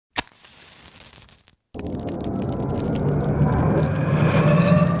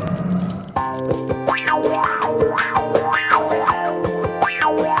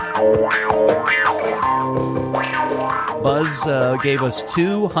Buzz gave us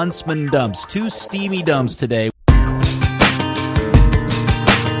 2 Huntsmen Dumps, 2 steamy dumps today.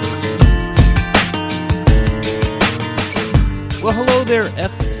 Well, hello there,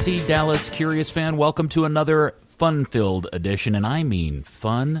 FC Dallas Curious fan. Welcome to another fun-filled edition, and I mean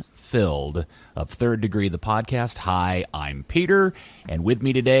fun-filled, of Third Degree, the podcast. Hi, I'm Peter, and with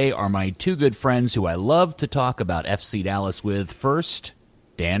me today are my 2 good friends who I love to talk about FC Dallas with. First,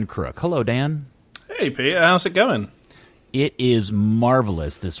 Dan Crook. Hello, Dan. Hey, Peter. How's it going? It is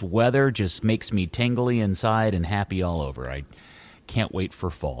marvelous. This weather just makes me tingly inside and happy all over. I can't wait for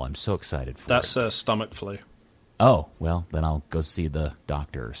fall. I'm so excited for it. That's stomach flu. Oh, well, then I'll go see the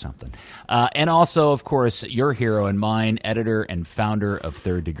doctor or something. And also, of course, your hero and mine, editor and founder of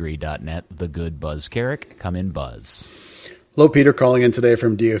ThirdDegree.net, the good Buzz Carrick. Come in, Buzz. Hello, Peter, calling in today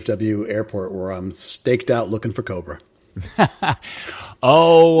from DFW Airport, where I'm staked out looking for Kobra.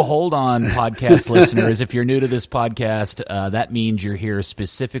 Oh, hold on, podcast listeners. If you're new to this podcast, that means you're here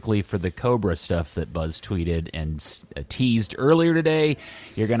specifically for the Kobra stuff that Buzz tweeted and teased earlier today.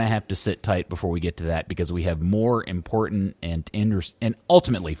 You're going to have to sit tight before we get to that because we have more important and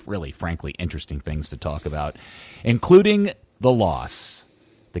ultimately, really, frankly, interesting things to talk about, including the loss.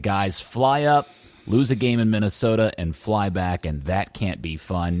 The guys fly up, lose a game in Minnesota, and fly back, and that can't be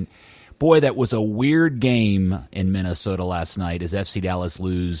fun. Boy, that was a weird game in Minnesota last night as FC Dallas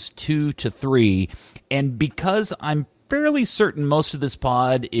lose 2-3. And because I'm fairly certain most of this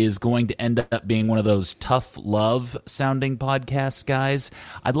pod is going to end up being one of those tough love sounding podcasts, guys,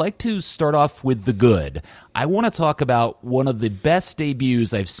 I'd like to start off with the good. I want to talk about one of the best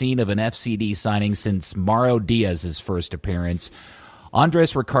debuts I've seen of an FCD signing since Mauro Diaz's first appearance.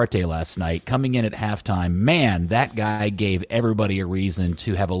 Andres Ricarte last night, coming in at halftime. Man, that guy gave everybody a reason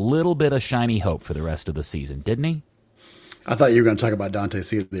to have a little bit of shiny hope for the rest of the season, didn't he? I thought you were going to talk about Dante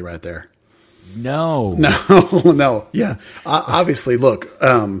Seeley right there. No. No. Yeah. Obviously, look,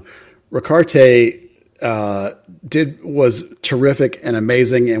 Ricarte was terrific and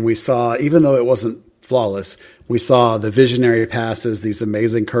amazing, and we saw, even though it wasn't flawless, we saw the visionary passes, these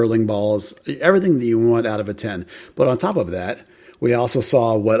amazing curling balls, everything that you want out of a 10. But on top of that, we also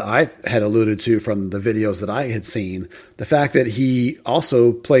saw what I had alluded to from the videos that I had seen, the fact that he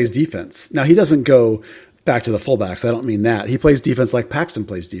also plays defense. Now, he doesn't go back to the fullbacks. I don't mean that. He plays defense like Paxton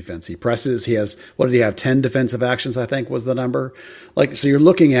plays defense. He presses. He has, what did he have, 10 defensive actions, I think was the number. So you're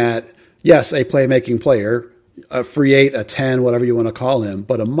looking at, yes, a playmaking player, a free 8, a 10, whatever you want to call him,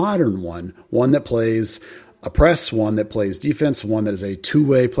 but a modern one that plays a press, one that plays defense, one that is a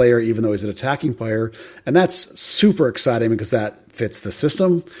two-way player, even though he's an attacking player. And that's super exciting because that fits the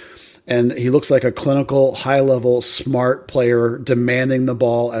system. And he looks like a clinical, high-level, smart player, demanding the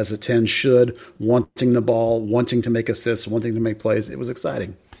ball as a 10 should, wanting the ball, wanting to make assists, wanting to make plays. It was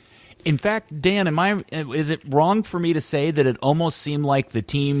exciting. In fact, Dan, is it wrong for me to say that it almost seemed like the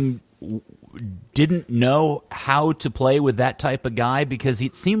team didn't know how to play with that type of guy, because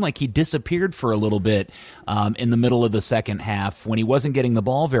it seemed like he disappeared for a little bit in the middle of the second half when he wasn't getting the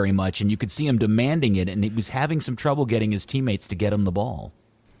ball very much, and you could see him demanding it, and he was having some trouble getting his teammates to get him the ball.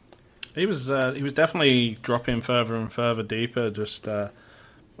 He was definitely dropping further and further deeper,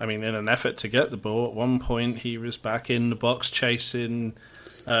 in an effort to get the ball. At one point, he was back in the box chasing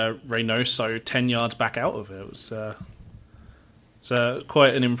Reynoso 10 yards back out of it. It was it's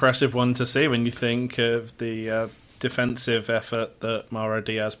quite an impressive one to see when you think of the defensive effort that Mauro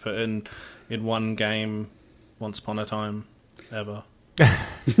Diaz put in one game once upon a time ever.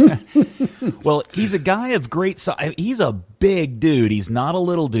 Well, he's a guy of great size. He's a big dude. He's not a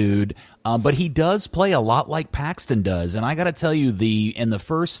little dude, but he does play a lot like Paxton does. And I got to tell you, in the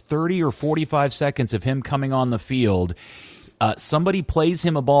first 30 or 45 seconds of him coming on the field, somebody plays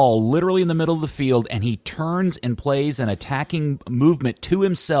him a ball literally in the middle of the field, and he turns and plays an attacking movement to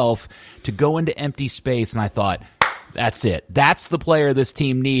himself to go into empty space. And I thought, that's it. That's the player this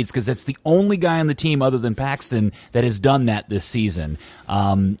team needs, because that's the only guy on the team other than Paxton that has done that this season.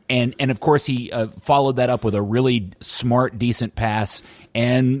 And of course, he followed that up with a really smart, decent pass,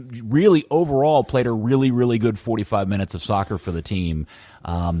 and really overall played a really, really good 45 minutes of soccer for the team.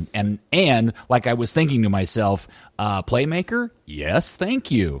 And like I was thinking to myself, playmaker? Yes, thank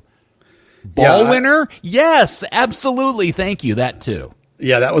you. Ball winner? Yes, absolutely, thank you. That too.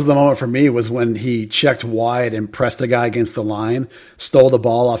 Yeah, that was the moment for me, was when he checked wide and pressed a guy against the line, stole the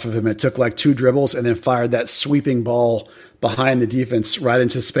ball off of him. It took like 2 dribbles and then fired that sweeping ball behind the defense right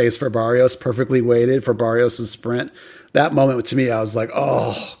into space for Barrios, perfectly weighted for Barrios' sprint. That moment to me, I was like,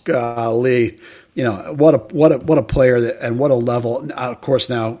 oh, golly. You know, what a player that, and what a level. Of course,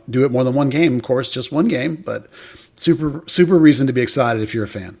 now do it more than one game, of course, just one game, but super reason to be excited if you're a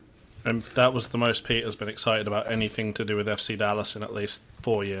fan. And that was the most Peter's been excited about anything to do with FC Dallas in at least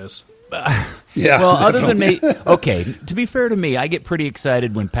 4 years. Yeah. Well, other than me, okay, to be fair to me, I get pretty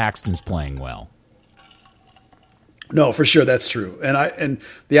excited when Paxton's playing well. No, for sure, that's true. And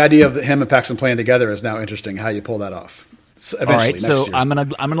the idea of him and Paxton playing together is now interesting. How you pull that off? All right, Next so year. I'm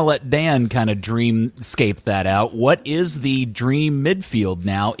gonna let Dan kind of dreamscape that out. What is the dream midfield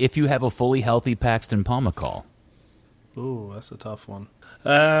now if you have a fully healthy Paxton Pomacall? Ooh, that's a tough one.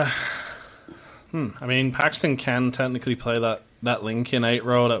 I mean, Paxton can technically play that Lincoln 8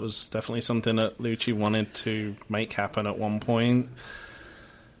 role. That was definitely something that Lucci wanted to make happen at one point.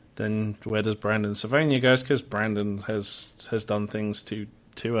 Then where does Brandon Sylvania go? Because Brandon has done things to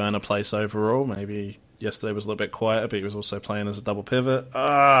earn a place overall. Maybe yesterday was a little bit quieter, but he was also playing as a double pivot.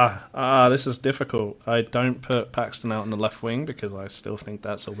 This is difficult. I don't put Paxton out on the left wing because I still think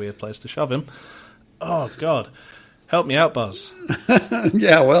that's a weird place to shove him. Oh, God. Help me out, Buzz.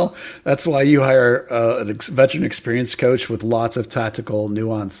 Yeah, well, that's why you hire a veteran experienced coach with lots of tactical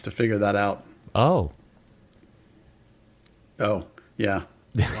nuance to figure that out. Oh, yeah.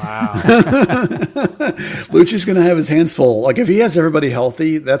 Wow. Lucci's going to have his hands full. Like, if he has everybody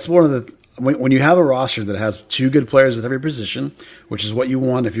healthy, that's one of the... When you have a roster that has two good players at every position, which is what you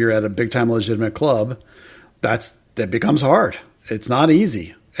want if you're at a big-time legitimate club, that becomes hard. It's not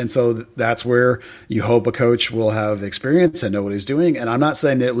easy. And so that's where you hope a coach will have experience and know what he's doing. And I'm not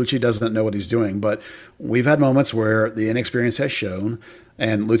saying that Lucci doesn't know what he's doing, but we've had moments where the inexperience has shown,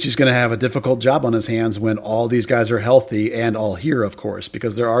 and Lucci's going to have a difficult job on his hands when all these guys are healthy and all here, of course,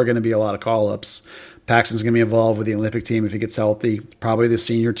 because there are going to be a lot of call-ups. Paxton's going to be involved with the Olympic team if he gets healthy, probably the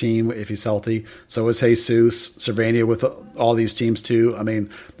senior team if he's healthy. So is Jesus, Cervania with all these teams too. I mean,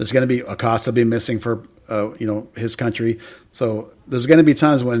 there's going to be Acosta be missing for his country. So there's going to be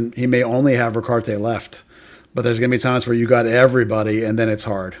times when he may only have Ricarte left, but there's going to be times where you got everybody and then it's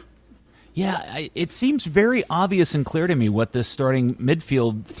hard. yeah, it seems very obvious and clear to me what this starting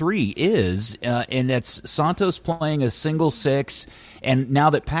midfield three is, and that's Santos playing a single six, and now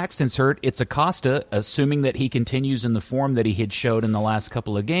that Paxton's hurt, it's Acosta, assuming that he continues in the form that he had showed in the last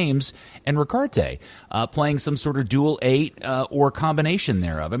couple of games, and Ricarte playing some sort of dual 8 or combination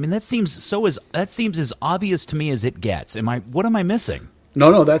thereof. I mean, that seems as obvious to me as it gets. What am I missing?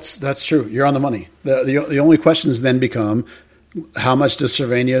 No, that's true. You're on the money. The only questions then become, how much does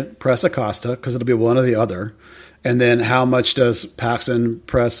Cervania press Acosta? Because it'll be one or the other. And then how much does Paxton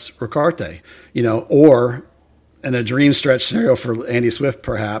press Ricarte? Or in a dream stretch scenario for Andy Swift,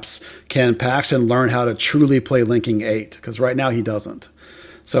 perhaps, can Paxton learn how to truly play linking 8? Because right now he doesn't.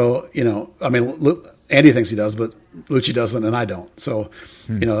 So, Andy thinks he does, but Lucci doesn't, and I don't. So,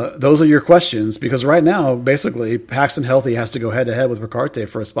 those are your questions, because right now, basically, Paxton healthy has to go head-to-head with Ricarte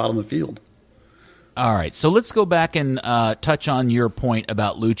for a spot on the field. All right, so let's go back and touch on your point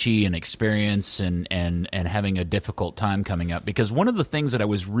about Lucci and experience and having a difficult time coming up, because one of the things that I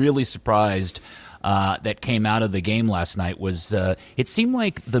was really surprised that came out of the game last night was it seemed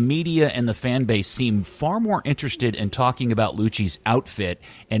like the media and the fan base seemed far more interested in talking about Lucci's outfit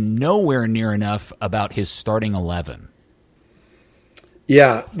and nowhere near enough about his starting 11.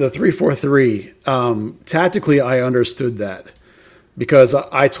 Yeah, the 3-4-3. Tactically, I understood that, because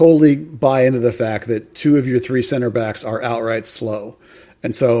I totally buy into the fact that two of your three center backs are outright slow.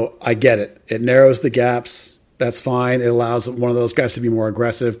 And so I get it. It narrows the gaps. That's fine. It allows one of those guys to be more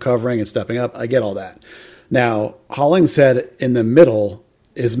aggressive, covering and stepping up. I get all that. Now, Hollingshead in the middle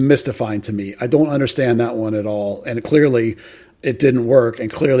is mystifying to me. I don't understand that one at all. And clearly it didn't work. And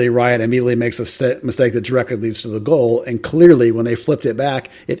clearly Ryan immediately makes a mistake that directly leads to the goal. And clearly when they flipped it back,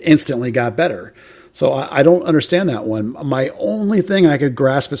 it instantly got better. So I don't understand that one. My only thing I could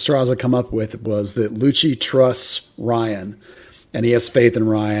grasp at straws to come up with was that Lucci trusts Ryan, and he has faith in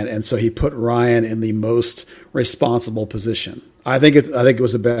Ryan, and so he put Ryan in the most responsible position. I think it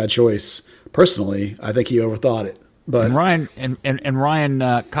was a bad choice. Personally, I think he overthought it. But and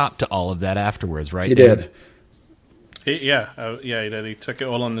Ryan copped to all of that afterwards, right? He did. He did. He took it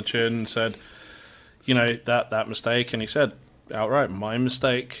all on the chin and said, that mistake, and he said outright, my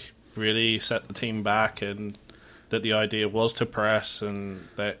mistake really set the team back, and that the idea was to press, and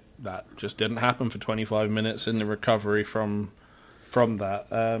that just didn't happen for 25 minutes in the recovery from that.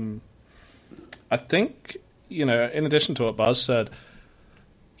 I think, in addition to what Buzz said,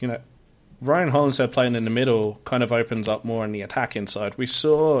 Ryan Hollingshead playing in the middle kind of opens up more on the attacking side. We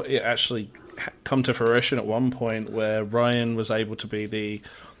saw it actually come to fruition at one point where Ryan was able to be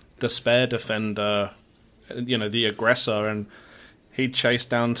the spare defender, the aggressor, and he'd chase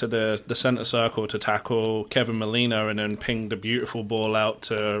down to the centre circle to tackle Kevin Molino and then pinged a beautiful ball out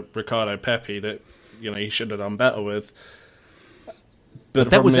to Ricardo Pepi that, he should have done better with. But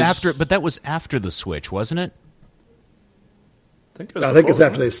that was after. But that was after the switch, wasn't it? I think it's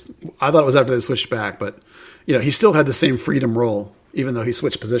after they. I thought it was after they switched back, but he still had the same freedom role, even though he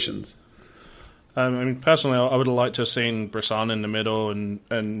switched positions. I mean, personally, I would have liked to have seen Brisson in the middle and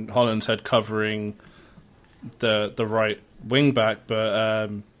Hollinshead covering the right wing back, but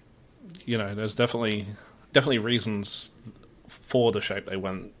there's definitely reasons for the shape they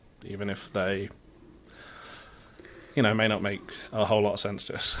went, even if they may not make a whole lot of sense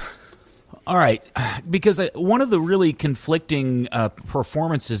to us. All right, because one of the really conflicting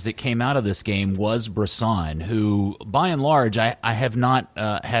performances that came out of this game was Brisson, who, by and large, I have not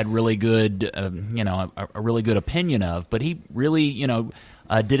had really good, a really good opinion of. But he really,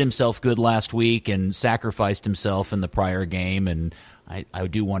 did himself good last week and sacrificed himself in the prior game, and I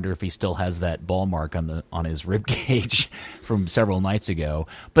do wonder if he still has that ball mark on his rib cage from several nights ago.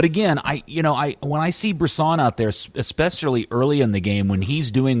 But again, when I see Brisson out there, especially early in the game, when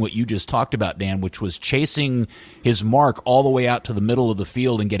he's doing what you just talked about, Dan, which was chasing his mark all the way out to the middle of the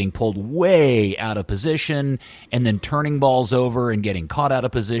field and getting pulled way out of position, and then turning balls over and getting caught out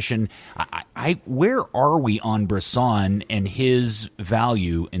of position, where are we on Brisson and his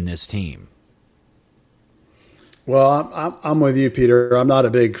value in this team? Well, I'm with you, Peter. I'm not a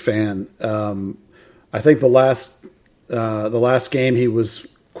big fan. I think the last game he was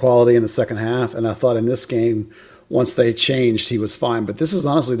quality in the second half, and I thought in this game, once they changed, he was fine. But this is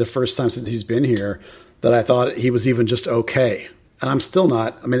honestly the first time since he's been here that I thought he was even just okay. And I'm still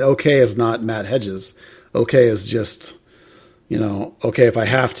not. I mean, okay is not Matt Hedges. Okay is just, okay if I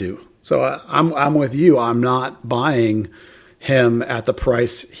have to. So I'm with you. I'm not buying him at the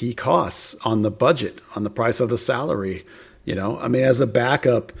price he costs on the budget, on the price of the salary. I mean, as a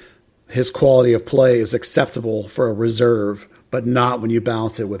backup, his quality of play is acceptable for a reserve, but not when you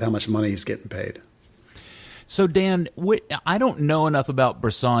balance it with how much money he's getting paid. So, Dan, I don't know enough about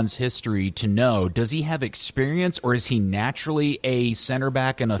Brisson's history to know, does he have experience, or is he naturally a center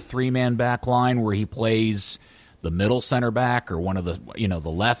back in a three-man back line where he plays the middle center back or one of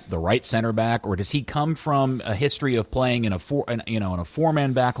the right center back, or does he come from a history of playing in a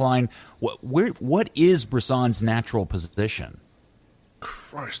four-man back line? What is Brisson's natural position?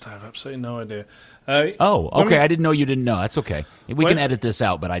 Christ, I have absolutely no idea. Okay. I didn't know you didn't know. That's okay. We can edit this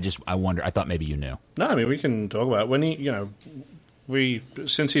out, but I wonder. I thought maybe you knew. No, I mean, we can talk about it. When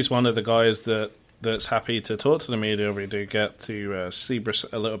since he's one of the guys that's happy to talk to the media, we do get to see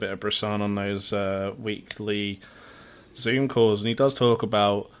a little bit of Brisson on those weekly Zoom calls, and he does talk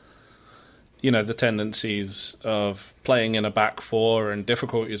about the tendencies of playing in a back four and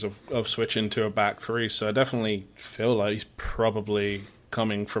difficulties of switching to a back three. So I definitely feel like he's probably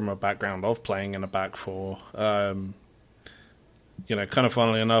coming from a background of playing in a back four. Kind of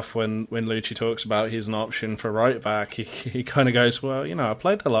funnily enough, when Lucci talks about he's an option for right back, he kind of goes, well, I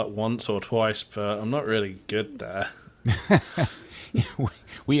played there like once or twice, but I'm not really good there.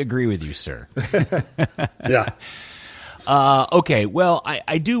 We agree with you, sir. Yeah. Okay, well,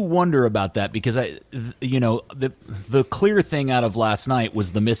 I do wonder about that because the clear thing out of last night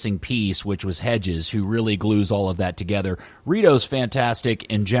was the missing piece, which was Hedges, who really glues all of that together. Rito's fantastic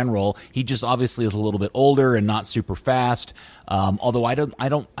in general. He just obviously is a little bit older and not super fast. Although I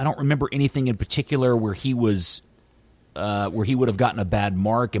don't remember anything in particular where he was where he would have gotten a bad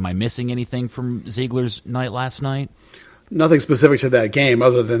mark. Am I missing anything from Ziegler's night last night? Nothing specific to that game,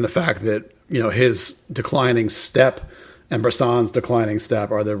 other than the fact that his declining step and Brisson's declining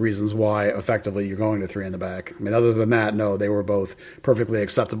step are the reasons why effectively you're going to three in the back. I mean, other than that, no, they were both perfectly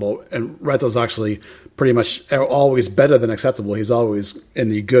acceptable. And Reto's actually pretty much always better than acceptable. He's always in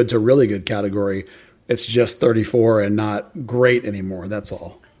the good to really good category. It's just 34 and not great anymore. That's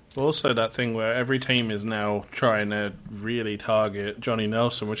all. Also, that thing where every team is now trying to really target Johnny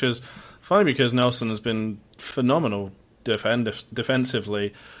Nelson, which is funny because Nelson has been phenomenal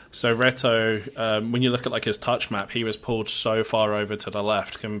defensively. So Reto, when you look at his touch map, he was pulled so far over to the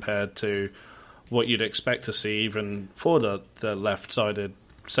left compared to what you'd expect to see even for the left-sided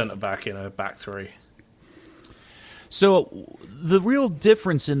centre-back in a back three. So the real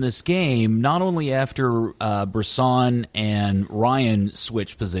difference in this game, not only after Brisson and Ryan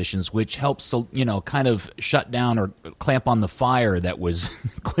switch positions, which helps kind of shut down or clamp on the fire that was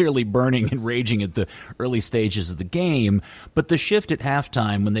clearly burning and raging at the early stages of the game, but the shift at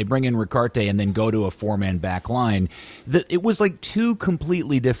halftime when they bring in Ricarte and then go to a four-man back line, it was like two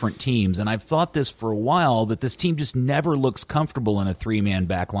completely different teams. And I've thought this for a while, that this team just never looks comfortable in a three-man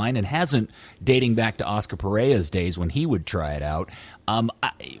back line and hasn't, dating back to Oscar Pereira's days when he would try it out.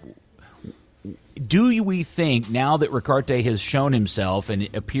 do we think, now that Ricarte has shown himself and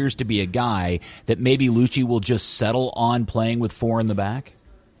appears to be a guy, that maybe Lucci will just settle on playing with 4 in the back?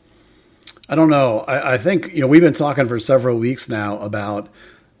 I don't know. I think, we've been talking for several weeks now about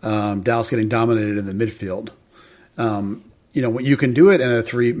Dallas getting dominated in the midfield. You can do it in a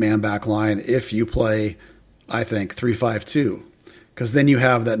 3-man back line if you play, I think, 3-5-2, because then you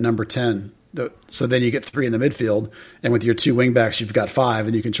have that number 10. So then you get 3 in the midfield, and with your 2 wingbacks, you've got 5,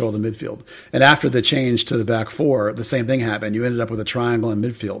 and you control the midfield. And after the change to the back 4, the same thing happened. You ended up with a triangle in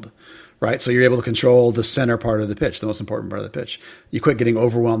midfield, right? So you're able to control the center part of the pitch, the most important part of the pitch. You quit getting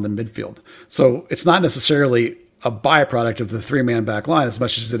overwhelmed in midfield. So it's not necessarily a byproduct of the 3-man back line as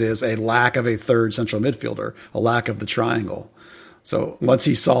much as it is a lack of a third central midfielder, a lack of the triangle. So once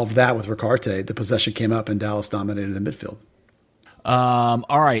he solved that with Ricarte, the possession came up and Dallas dominated the midfield.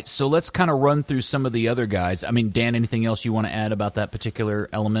 All right, so let's kind of run through some of the other guys. I mean, Dan, anything else you want to add about that particular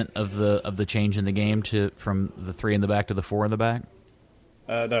element of the change in the game from the 3 in the back to the 4 in the back?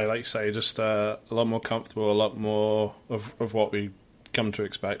 No, like you say, just a lot more comfortable, a lot more of what we come to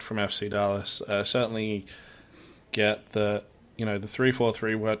expect from FC Dallas. Certainly get the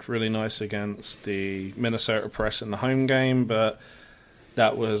 3-4-3 worked really nice against the Minnesota Press in the home game, but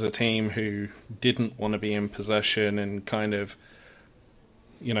that was a team who didn't want to be in possession, and kind of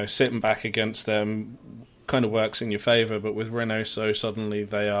sitting back against them kind of works in your favour. But with Reynoso, suddenly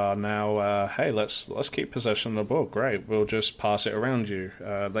they are now, hey, let's keep possession of the ball. Great, we'll just pass it around you.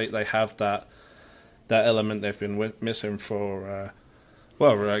 They have that element they've been missing for,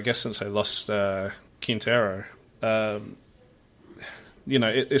 I guess since they lost Quintero.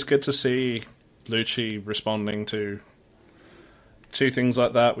 It's good to see Lucci responding to things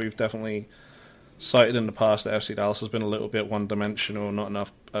like that. We've definitely cited in the past that FC Dallas has been a little bit one-dimensional, not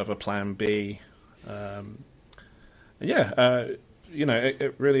enough of a plan B.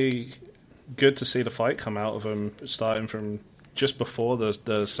 It really good to see the fight come out of them, starting from just before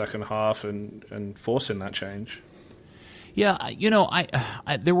the second half and forcing that change. Yeah,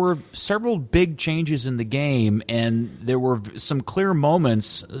 there were several big changes in the game, and there were some clear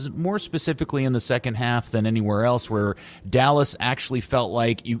moments, more specifically in the second half than anywhere else, where Dallas actually felt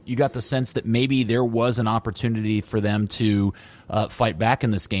like you got the sense that maybe there was an opportunity for them to fight back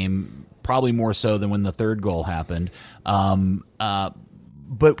in this game, probably more so than when the third goal happened.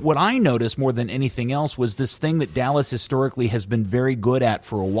 But what I noticed more than anything else was this thing that Dallas historically has been very good at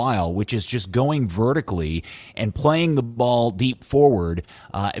for a while, which is just going vertically and playing the ball deep forward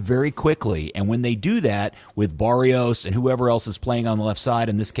very quickly. And when they do that with Barrios and whoever else is playing on the left side,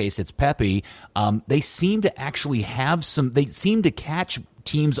 in this case it's Pepe, they seem to actually they seem to catch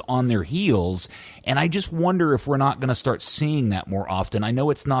teams on their heels, and I just wonder if we're not going to start seeing that more often. I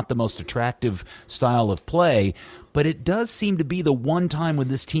know it's not the most attractive style of play, but it does seem to be the one time when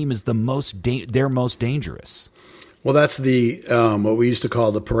this team is they're most dangerous. Well, that's the what we used to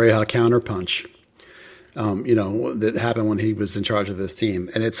call the Pareja counterpunch, that happened when he was in charge of this team,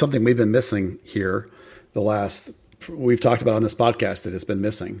 and it's something we've been missing here we've talked about on this podcast that it's been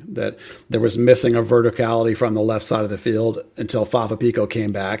missing, that there was missing a verticality from the left side of the field until Fafa Pico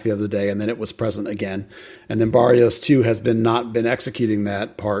came back the other day, and then it was present again. And then Barrios, too, has not been executing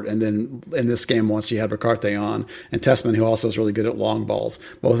that part. And then in this game, once you had Ricarte on, and Tessman, who also is really good at long balls,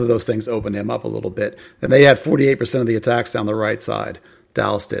 both of those things opened him up a little bit. And they had 48% of the attacks down the right side.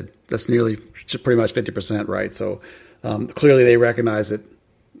 Dallas did. That's nearly pretty much 50% right. So clearly they recognize it.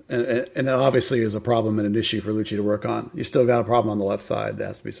 And it obviously is a problem and an issue for Lucci to work on. You still got a problem on the left side that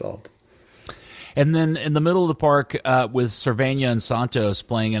has to be solved. And then in the middle of the park with Cervena and Santos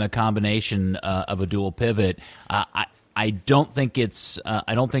playing in a combination of a dual pivot, I don't think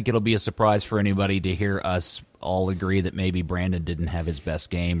it'll be a surprise for anybody to hear us all agree that maybe Brandon didn't have his best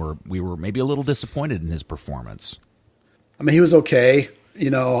game, or we were maybe a little disappointed in his performance. I mean, he was okay.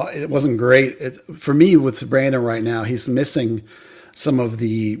 It wasn't great. For me, with Brandon right now, he's missing some of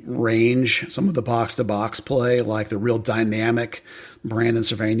the range, some of the box-to-box play, like the real dynamic Brandon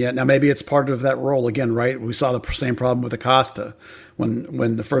Cervena. Now, maybe it's part of that role again, right? We saw the same problem with Acosta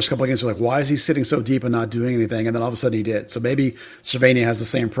when the first couple of games were like, why is he sitting so deep and not doing anything? And then all of a sudden he did. So maybe Cervena has the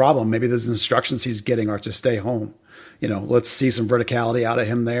same problem. Maybe those instructions he's getting are to stay home. Let's see some verticality out of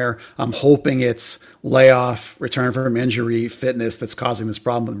him there. I'm hoping it's layoff, return from injury, fitness that's causing this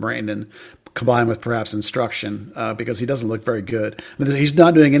problem with Brandon, combined with perhaps instruction, because he doesn't look very good. I mean, he's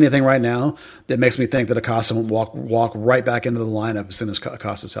not doing anything right now that makes me think that Acosta won't walk right back into the lineup as soon as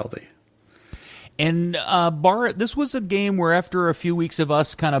Acosta's healthy. And this was a game where after a few weeks of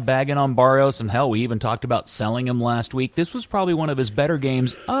us kind of bagging on Barrios, and hell, we even talked about selling him last week, this was probably one of his better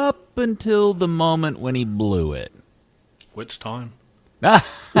games up until the moment when he blew it. Which time?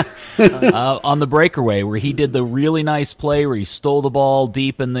 on the breakaway, where he did the really nice play where he stole the ball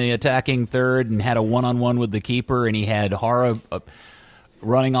deep in the attacking third and had a one-on-one with the keeper, and he had Hara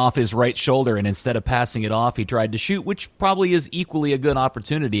running off his right shoulder, and instead of passing it off, he tried to shoot, which probably is equally a good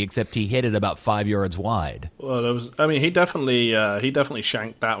opportunity, except he hit it about 5 yards wide. Well, he definitely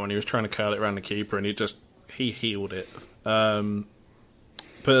shanked that when he was trying to curl it around the keeper, and he healed it.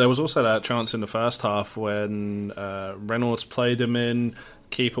 But there was also that chance in the first half when Reynolds played him in,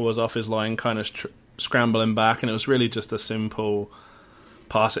 keeper was off his line, kind of scrambling back, and it was really just a simple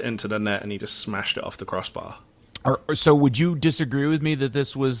pass it into the net, and he just smashed it off the crossbar. So would you disagree with me that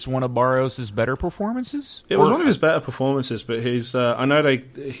this was one of Barrios' better performances? It was one of his better performances, but I know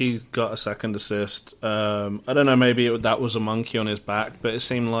he got a second assist. I don't know, maybe that was a monkey on his back, but it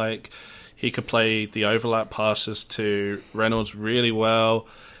seemed like he could play the overlap passes to Reynolds really well.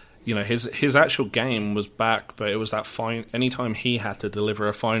 You know, his actual game was back, but it was that fine. Anytime he had to deliver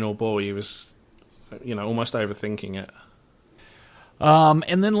a final ball, he was, almost overthinking it.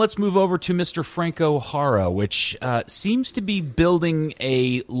 And then let's move over to Mr. Franco Jara, which seems to be building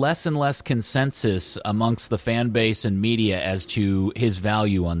a less and less consensus amongst the fan base and media as to his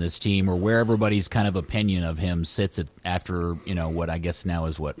value on this team, or where everybody's kind of opinion of him sits after, what I guess now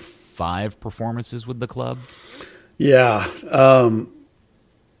is 5 performances with the club? Yeah.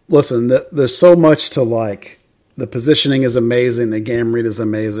 Listen, there's so much to like. The positioning is amazing. The game read is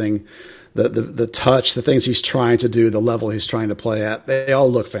amazing. The touch, the things he's trying to do, the level he's trying to play at, they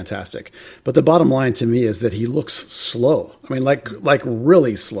all look fantastic. But the bottom line to me is that he looks slow. I mean, like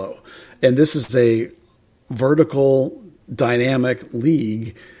really slow. And this is a vertical, dynamic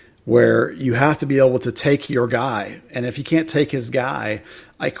league where you have to be able to take your guy. And if you can't take his guy,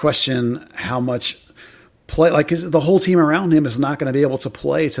 I question how much play, like the whole team around him is not going to be able to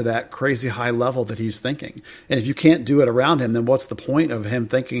play to that crazy high level that he's thinking. And if you can't do it around him, then what's the point of him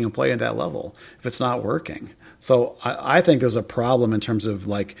thinking and playing at that level if it's not working? So I think there's a problem in terms of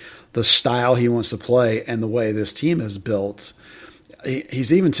like the style he wants to play and the way this team is built.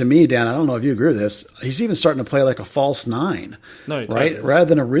 He's even, to me, Dan, I don't know if you agree with this, he's even starting to play like a false 9, right? Totally, rather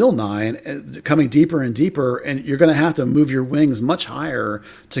than a real 9, coming deeper and deeper, and you're going to have to move your wings much higher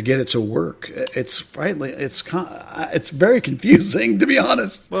to get it to work. It's very confusing, to be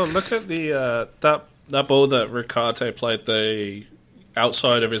honest. Well, look at the that ball that Ricarte played the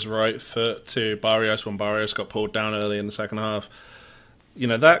outside of his right foot to Barrios when Barrios got pulled down early in the second half.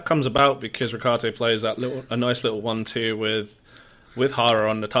 That comes about because Ricarte plays a nice little 1-2 with Jara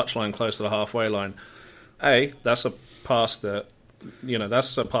on the touchline close to the halfway line. That's a pass that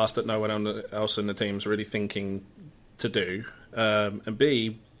no one else in the team's really thinking to do. And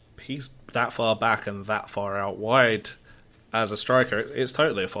B, he's that far back and that far out wide as a striker. It's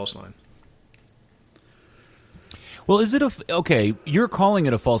totally a false 9. Well, is it okay? You're calling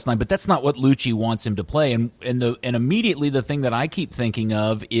it a false 9, but that's not what Lucci wants him to play. And immediately the thing that I keep thinking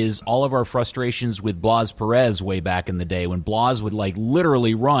of is all of our frustrations with Blas Perez way back in the day when Blas would like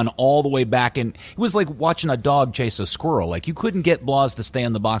literally run all the way back, and it was like watching a dog chase a squirrel. Like you couldn't get Blas to stay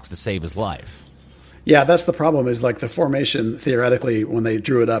in the box to save his life. Yeah, that's the problem is like the formation, theoretically, when they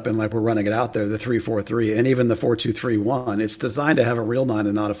drew it up and like we're running it out there, the 3-4-3 and even the 4-2-3-1, it's designed to have a real 9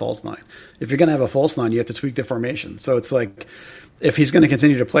 and not a false 9. If you're going to have a false 9, you have to tweak the formation. So it's like if he's going to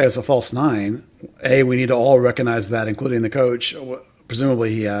continue to play as a false 9, we need to all recognize that, including the coach,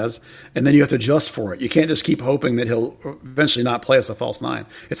 presumably he has, and then you have to adjust for it. You can't just keep hoping that he'll eventually not play as a false 9.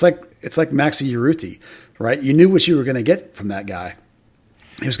 It's like Maxi Urruti, right? You knew what you were going to get from that guy.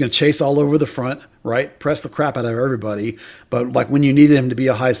 He was going to chase all over the front, right? Press the crap out of everybody. But like when you needed him to be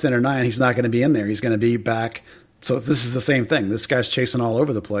a high center 9, he's not going to be in there. He's going to be back. So this is the same thing. This guy's chasing all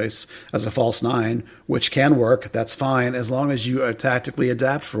over the place as a false 9, which can work. That's fine as long as you tactically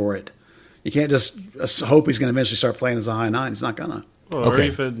adapt for it. You can't just hope he's going to eventually start playing as a high 9. He's not going to. Well, okay.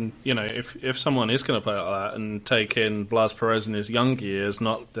 Or even, if someone is going to play like that and take in Blas Perez in his young years,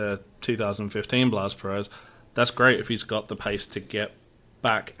 not the 2015 Blas Perez, that's great if he's got the pace to get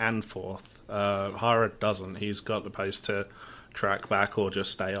back and forth. Jara doesn't. He's got the pace to track back or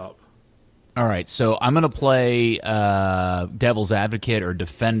just stay up. All right, so I'm going to play devil's advocate or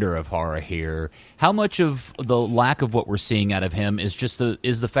defender of Jara here. How much of the lack of what we're seeing out of him is just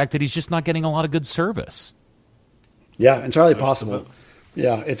the fact that he's just not getting a lot of good service? Yeah, entirely possible.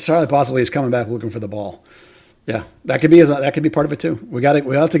 Yeah, it's entirely possible he's coming back looking for the ball. Yeah, that could be part of it too. We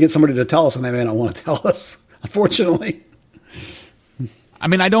have to get somebody to tell us, and they may not want to tell us, unfortunately. I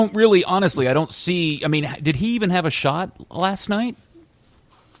mean, I don't see. I mean, did he even have a shot last night?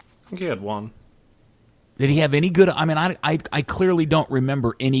 I think he had one. Did he have any good? I mean, I clearly don't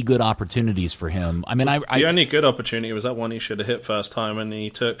remember any good opportunities for him. I mean, the only good opportunity was that one he should have hit first time, and he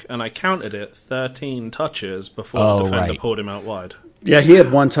took, and I counted it, 13 touches before the defender pulled him out wide. Yeah, he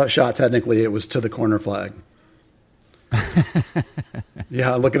had one shot. Technically, it was to the corner flag.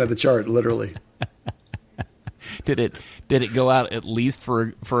 Yeah, looking at the chart, literally. Did it go out at least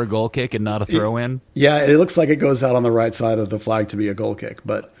for a goal kick and not a throw in? Yeah, it looks like it goes out on the right side of the flag to be a goal kick.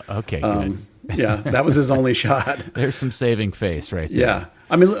 But okay, good. Yeah, that was his only shot. There's some saving face right there. Yeah.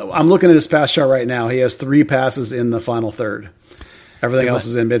 I mean, I'm looking at his pass chart right now. He has 3 passes in the final third. Everything else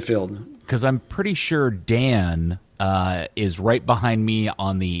is in midfield. Because I'm pretty sure Dan is right behind me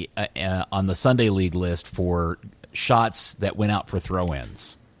on the Sunday League list for shots that went out for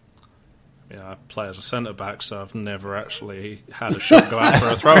throw-ins. Yeah, I play as a centre-back, so I've never actually had a shot go out for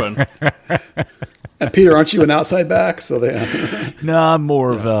a throw-in. And Peter, aren't you an outside back? So No, I'm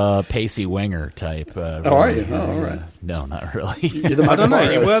more of a pacey winger type. Really. Oh, are you? Oh, all right. No, not really. I don't know.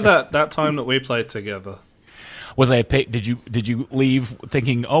 You were that time that we played together. Was I did you leave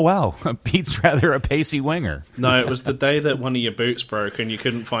thinking, oh wow, Pete's rather a pacey winger? No, it was the day that one of your boots broke and you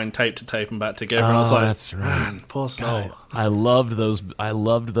couldn't find tape to tape them back together. And I was like, that's right. Man, poor soul. God, I loved those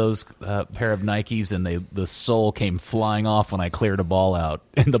pair of Nikes, and the sole came flying off when I cleared a ball out,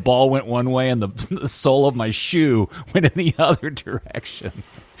 and the ball went one way, and the sole of my shoe went in the other direction.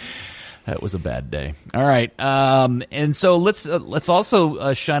 That was a bad day. All right, and so let's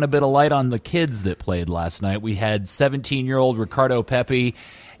also shine a bit of light on the kids that played last night. We had 17-year-old Ricardo Pepi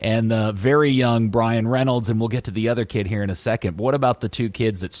and the very young Brian Reynolds, and we'll get to the other kid here in a second. But what about the 2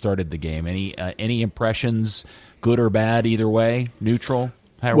 kids that started the game? Any impressions, good or bad, either way? Neutral?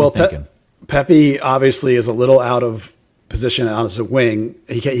 How are we thinking? Pepi obviously is a little out of position out as a wing.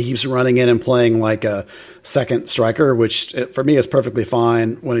 He keeps running in and playing like a second striker, which for me is perfectly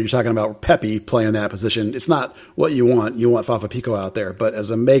fine when you're talking about Pepi playing that position. It's not what you want. You want Fafa Pico out there. But as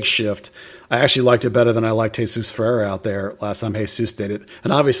a makeshift, I actually liked it better than I liked Jesus Ferreira out there last time Jesus did it.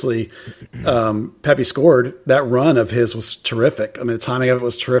 And obviously, Pepi scored. That run of his was terrific. I mean, the timing of it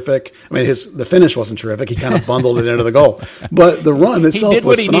was terrific. I mean, the finish wasn't terrific. He kind of bundled it into the goal. But the run itself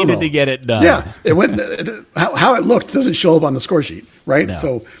was phenomenal. He did what he needed to get it done. Yeah. It went. How it looked doesn't show up on the score sheet, right? No.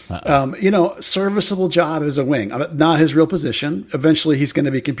 So, serviceable job as a wing. Not his real position. Eventually, he's going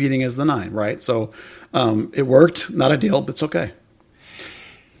to be competing as the 9, right? So, it worked. Not ideal, but it's okay.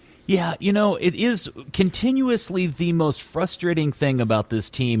 Yeah, it is continuously the most frustrating thing about this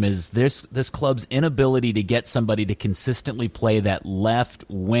team is this club's inability to get somebody to consistently play that left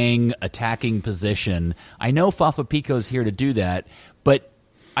wing attacking position. I know Fafa Pico's here to do that, but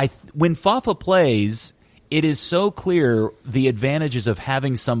when Fafa plays, it is so clear the advantages of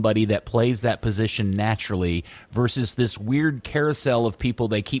having somebody that plays that position naturally versus this weird carousel of people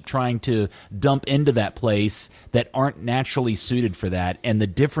they keep trying to dump into that place that aren't naturally suited for that, and the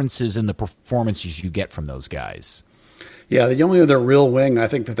differences in the performances you get from those guys. Yeah, the only other real wing I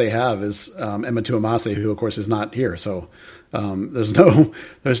think that they have is Emma Tuamase, who of course is not here. So there's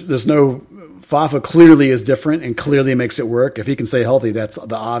no Fafa clearly is different and clearly makes it work. If he can stay healthy, that's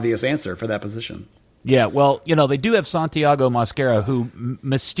the obvious answer for that position. Yeah, well, they do have Santiago Mosquera, who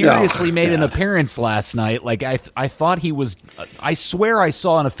mysteriously made an appearance last night. Like, I thought he was – I swear I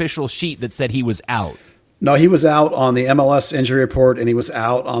saw an official sheet that said he was out. No, he was out on the MLS injury report, and he was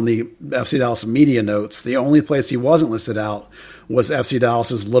out on the FC Dallas media notes. The only place he wasn't listed out was FC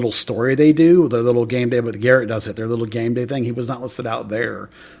Dallas's little story they do, their little game day, but Garrett does it, their little game day thing. He was not listed out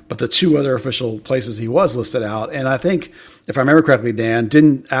there. But the 2 other official places he was listed out. And I think, if I remember correctly,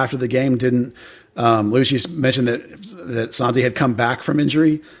 Dan, after the game, Lucius mentioned that Santi had come back from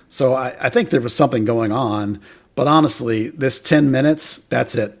injury. So I think there was something going on. But honestly, this 10 minutes,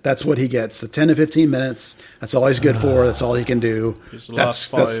 that's it. That's what he gets. The 10 to 15 minutes, that's all he's good for. That's all he can do. He's the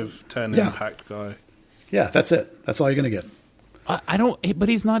last 5-10 impact guy. Yeah, that's it. That's all you're going to get. I don't – but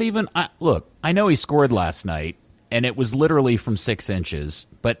he's not even – look, I know he scored last night, and it was literally from 6 inches.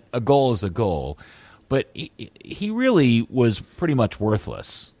 But a goal is a goal. But he really was pretty much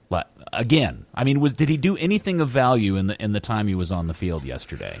worthless. Again, I mean, did he do anything of value in the time he was on the field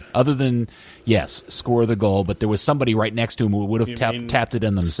yesterday? Other than, yes, score the goal, but there was somebody right next to him who would have tapped it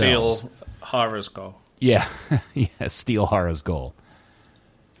in themselves. Steal Hara's goal. Yeah, steal Hara's goal.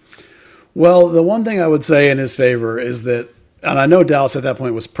 Well, the one thing I would say in his favor is that, and I know Dallas at that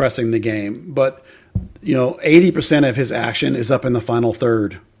point was pressing the game, but 80% of his action is up in the final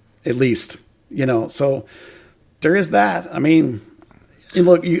third, at least. So there is that. I mean, And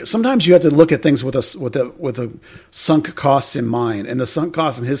look, sometimes you have to look at things with a sunk costs in mind, and the sunk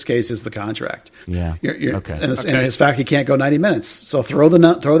cost in his case is the contract. Yeah. Okay. And his fact he can't go 90 minutes. So throw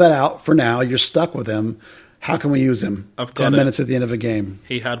that out for now. You're stuck with him. How can we use him? 10 minutes at the end of a game.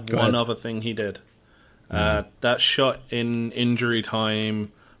 He had one other thing he did. That shot in injury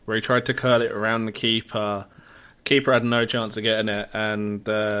time where he tried to curl it around the keeper. Keeper had no chance of getting it, and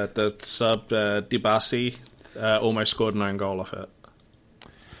the sub Dibasi almost scored an own goal off it.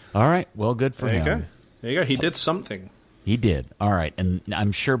 All right. Well, good for him. There you go. He did something. He did. All right. And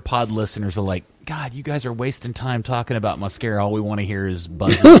I'm sure pod listeners are like, God, you guys are wasting time talking about Mosquera. All we want to hear is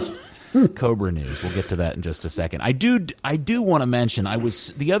Buzz's Kobra news. We'll get to that in just a second. I do want to mention,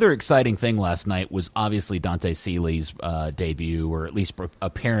 the other exciting thing last night was obviously Dante Seeley's debut, or at least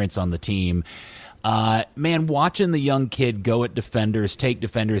appearance on the team. Man, watching the young kid go at defenders, take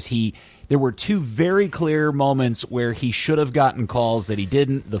defenders, there were two very clear moments where he should have gotten calls that he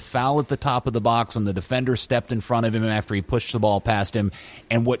didn't. The foul at the top of the box when the defender stepped in front of him after he pushed the ball past him.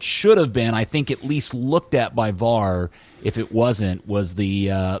 And what should have been, I think, at least looked at by VAR, if it wasn't, was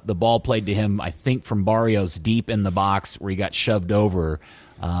the ball played to him, I think, from Barrios deep in the box where he got shoved over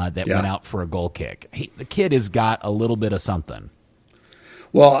went out for a goal kick. The kid has got a little bit of something.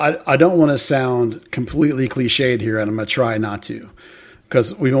 Well, I don't want to sound completely cliched here, and I'm going to try not to,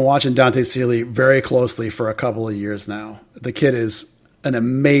 because we've been watching Dante Seeley very closely for a couple of years now. The kid is an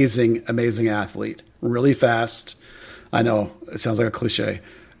amazing, amazing athlete, really fast. I know it sounds like a cliche,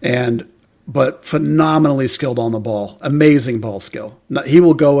 but phenomenally skilled on the ball, amazing ball skill. He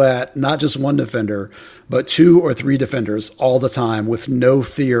will go at not just one defender, but 2 or 3 defenders all the time with no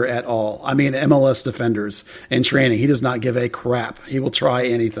fear at all. I mean, MLS defenders in training, he does not give a crap. He will try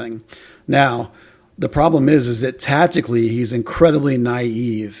anything. Now, the problem is that tactically he's incredibly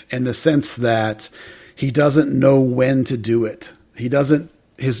naive in the sense that he doesn't know when to do it. He doesn't.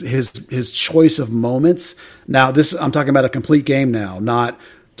 His choice of moments. Now, I'm talking about a complete game now, not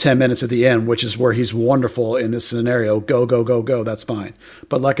 10 minutes at the end, which is where he's wonderful in this scenario. Go, go, go, go. That's fine.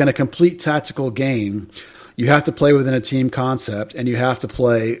 But like in a complete tactical game, you have to play within a team concept, and you have to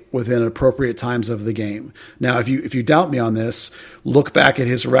play within appropriate times of the game. Now, if you doubt me on this, look back at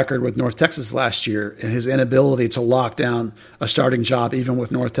his record with North Texas last year and his inability to lock down a starting job even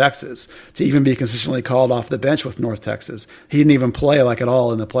with North Texas, to even be consistently called off the bench with North Texas. He didn't even play like at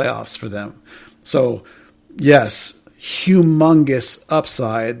all in the playoffs for them. So, yes, humongous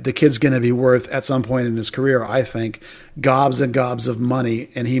upside. The kid's going to be worth, at some point in his career, I think, gobs and gobs of money,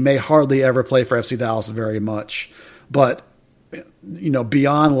 and he may hardly ever play for FC Dallas very much. But,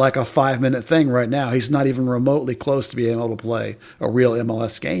 beyond like a 5-minute thing right now, he's not even remotely close to being able to play a real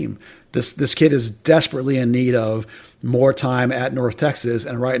MLS game. This kid is desperately in need of more time at North Texas,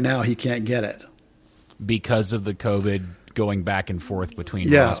 and right now he can't get it. Because of the COVID going back and forth between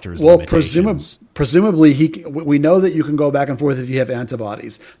rosters. Well, presumably we know that you can go back and forth if you have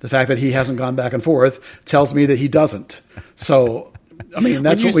antibodies. The fact that he hasn't gone back and forth tells me that he doesn't. So, I mean,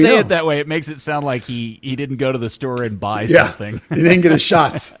 that's what we know. When you say it that way, it makes it sound like he didn't go to the store and buy something. He didn't get his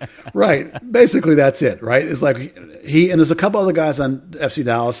shots. Right. Basically, that's it, right? It's like and there's a couple other guys on FC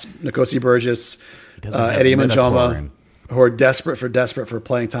Dallas, Nkosi Burgess, Eddie Manjoma, who are desperate for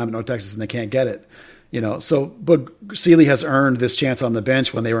playing time at North Texas, and they can't get it. But Seeley has earned this chance on the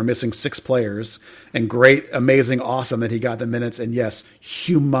bench when they were missing 6 players, and great, amazing, awesome that he got the minutes, and yes,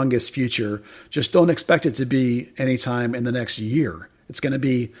 humongous future. Just don't expect it to be anytime in the next year. It's going to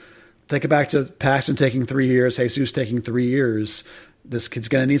be, think back to Paxton taking 3 years, Jesus taking 3 years. This kid's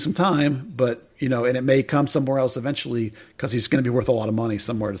going to need some time, but, and it may come somewhere else eventually because he's going to be worth a lot of money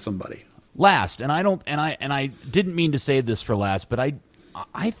somewhere to somebody. Last, and I didn't mean to save this for last, but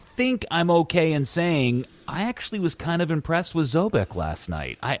I think I'm okay in saying I actually was kind of impressed with Zobek last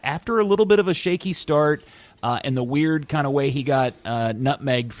night. After a little bit of a shaky start and the weird kind of way he got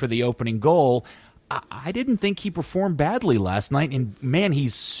nutmegged for the opening goal, I didn't think he performed badly last night. And, man,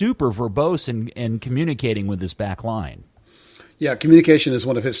 he's super verbose in communicating with his back line. Yeah, communication is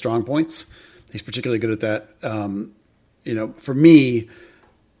one of his strong points. He's particularly good at that. For me,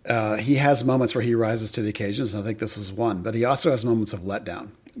 he has moments where he rises to the occasions, and I think this was one. But he also has moments of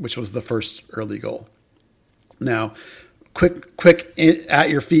letdown, which was the first early goal. Now, quick at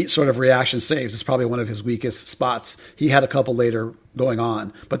your feet sort of reaction saves is probably one of his weakest spots. He had a couple later going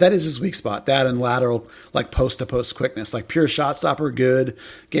on, but that is his weak spot. That and lateral, like post-to-post quickness. Like pure shot stopper, good.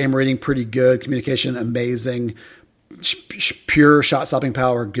 Game reading, pretty good. Communication, amazing. Pure shot stopping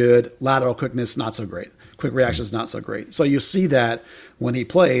power, good. Lateral quickness, not so great. quick reaction is not so great. So you see that when he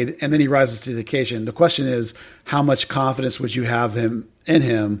played, and then he rises to the occasion. The question is, how much confidence would you have in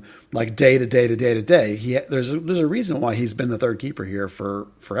him, like day to day to day to day? There's a reason why he's been the third keeper here for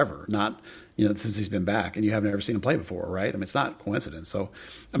forever, not since he's been back, and you haven't ever seen him play before, right? I mean, it's not coincidence. So,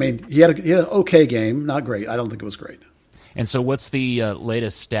 I mean, he had an okay game, not great. I don't think it was great. And so, what's the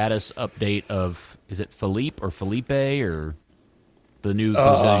latest status update of? Is it Felipe or the new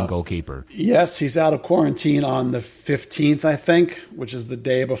Brazilian goalkeeper? Yes, he's out of quarantine on the 15th, I think, which is the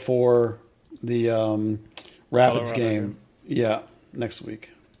day before the Rapids Colorado game. Yeah, next week.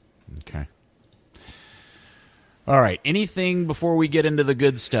 Okay. All right. Anything before we get into the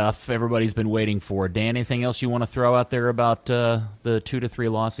good stuff everybody's been waiting for? Dan, anything else you want to throw out there about the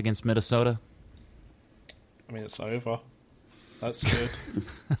 2-3 loss against Minnesota? I mean, it's over. That's good.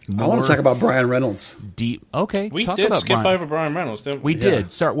 I want to talk about Brian Reynolds. Deep. Okay. We talk did about skip Brian. over Brian Reynolds, didn't we? We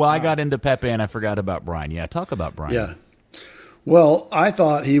did. Sorry. Well, I got into Pepe and I forgot about Brian. Yeah, talk about Brian. Yeah. Well, I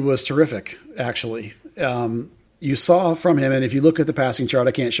thought he was terrific, actually. You saw from him, and if you look at the passing chart,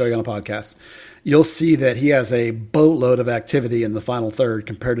 I can't show you on a podcast, you'll see that he has a boatload of activity in the final third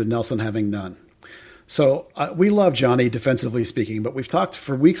compared to Nelson having none. So we love Johnny, defensively speaking, but we've talked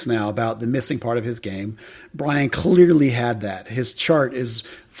for weeks now about the missing part of his game. Brian clearly had that. His chart is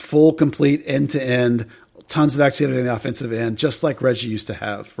full, complete, end-to-end, tons of activity in the offensive end, just like Reggie used to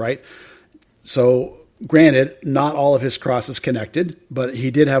have, right? So granted, not all of his crosses connected, but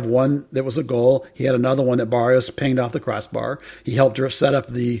he did have one that was a goal. He had another one that Barrios pinged off the crossbar. He helped set up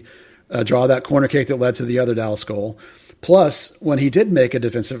the draw that corner kick that led to the other Dallas goal. Plus, when he did make a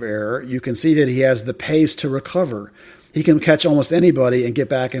defensive error, you can see that he has the pace to recover. He can catch almost anybody and get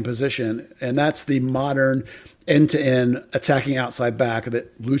back in position, and that's the modern end-to-end attacking outside back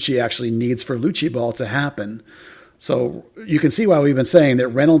that Lucci actually needs for Lucci ball to happen. So you can see why we've been saying that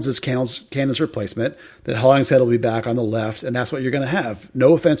Reynolds is Cannon's replacement, that Hollingshead will be back on the left, and that's what you're going to have.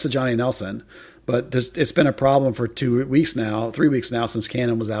 No offense to Johnny Nelson, but it's been a problem for 3 weeks now, since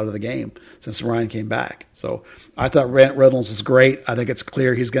Cannon was out of the game, since Ryan came back. So I thought Reynolds was great. I think it's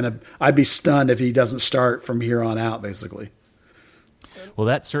clear I'd be stunned if he doesn't start from here on out, basically. Well,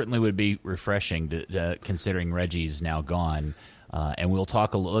 that certainly would be refreshing, considering Reggie's now gone. And we'll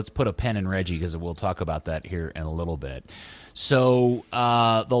talk let's put a pen in Reggie because we'll talk about that here in a little bit. So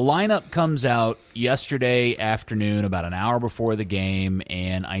the lineup comes out yesterday afternoon, about an hour before the game,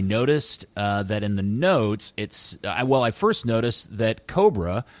 and I noticed that in the notes, I first noticed that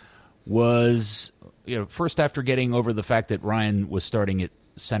Kobra was, first after getting over the fact that Ryan was starting at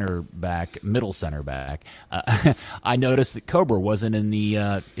middle center back, I noticed that Kobra wasn't in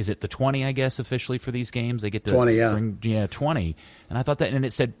the, is it the 20, I guess, officially for these games? They get to 20, 20. And I thought that, and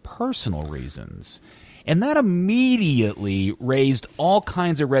it said personal reasons. And that immediately raised all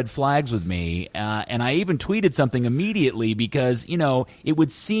kinds of red flags with me. And I even tweeted something immediately because, it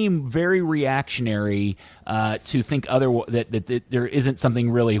would seem very reactionary to think that there isn't something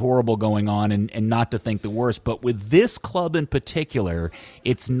really horrible going on and not to think the worst. But with this club in particular,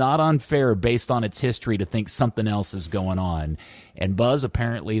 it's not unfair based on its history to think something else is going on. And Buzz,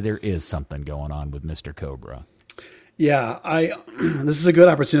 apparently there is something going on with Mr. Kobra. Yeah, this is a good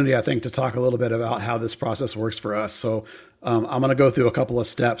opportunity, I think, to talk a little bit about how this process works for us. So I'm going to go through a couple of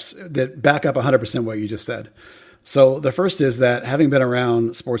steps that back up 100% what you just said. So the first is that having been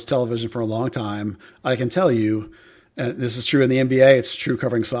around sports television for a long time, I can tell you, and this is true in the NBA, it's true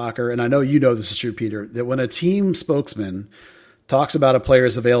covering soccer, and I know you know this is true, Peter, that when a team spokesman talks about a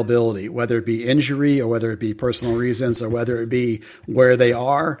player's availability, whether it be injury or whether it be personal reasons or whether it be where they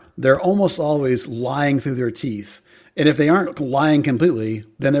are, they're almost always lying through their teeth. And if they aren't lying completely,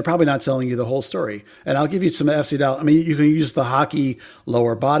 then they're probably not telling you the whole story. And I'll give you some FC Dallas. I mean, you can use the hockey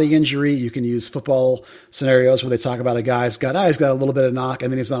lower body injury. You can use football scenarios where they talk about a guy's got a little bit of knock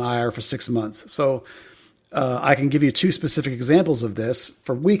and then he's on IR for 6 months. So I can give you two specific examples of this.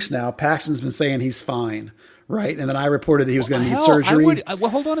 For weeks now, Paxton's been saying he's fine, right? And then I reported that he was going to need surgery. Well,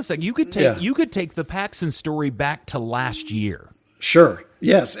 hold on a second. You could take the Paxton story back to last year. Sure.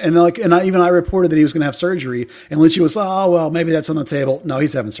 Yes. And I reported that he was going to have surgery, and Lucci was, maybe that's on the table. No,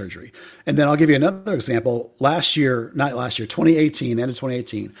 he's having surgery. And then I'll give you another example. 2018, end of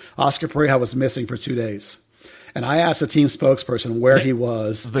 2018, Oscar Pereira was missing for 2 days. And I asked a team spokesperson where he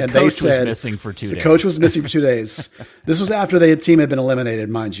was. The and coach they said was missing for 2 days. The coach was missing for 2 days. This was after the team had been eliminated,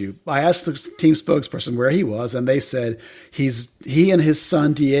 mind you. I asked the team spokesperson where he was, and they said he and his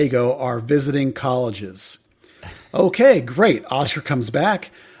son Diego are visiting colleges. Okay, great. Oscar comes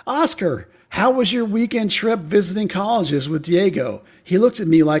back. Oscar, how was your weekend trip visiting colleges with Diego? He looked at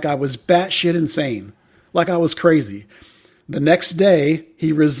me like I was batshit insane, like I was crazy. The next day,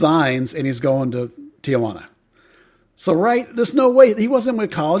 he resigns and he's going to Tijuana. So, right, there's no way he wasn't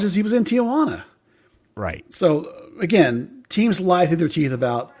with colleges. He was in Tijuana. Right. So, again, teams lie through their teeth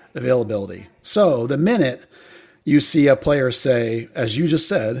about availability. So the minute you see a player say, as you just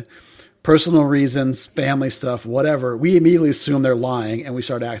said, personal reasons, family stuff, whatever, we immediately assume they're lying and we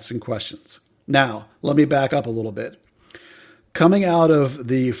start asking questions. Now, let me back up a little bit. Coming out of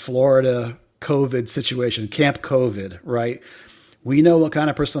the Florida COVID situation, Camp COVID, right? We know what kind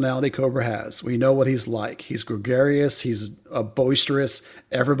of personality Kobra has. We know what he's like. He's gregarious. He's boisterous.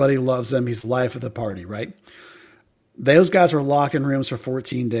 Everybody loves him. He's life of the party, right? Those guys were locked in rooms for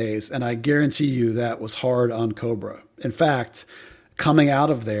 14 days, and I guarantee you that was hard on Kobra. In fact, coming out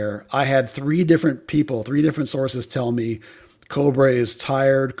of there, I had three different sources tell me Kobra is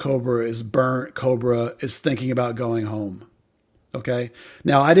tired, Kobra is burnt, Kobra is thinking about going home. Okay?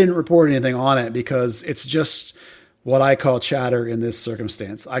 Now, I didn't report anything on it because it's just what I call chatter in this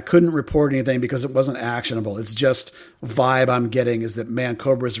circumstance. I couldn't report anything because it wasn't actionable. It's just vibe I'm getting is that, man,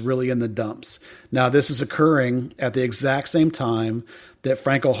 Kobra is really in the dumps. Now, this is occurring at the exact same time that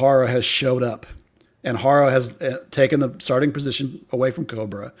Franco Jara has showed up. And Jara has taken the starting position away from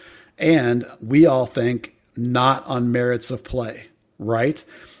Kobra. And we all think not on merits of play, right?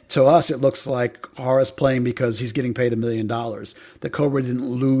 To us, it looks like Jara's playing because he's getting paid $1 million. That Kobra didn't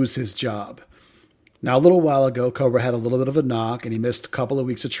lose his job. Now, a little while ago, Kobra had a little bit of a knock, and he missed a couple of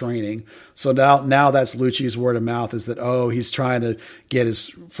weeks of training. So now that's Lucci's word of mouth is that, oh, he's trying to get his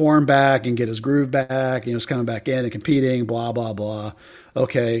form back and get his groove back, and he's coming back in and competing, blah, blah, blah.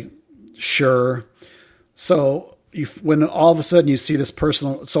 Okay, sure. So when all of a sudden you see this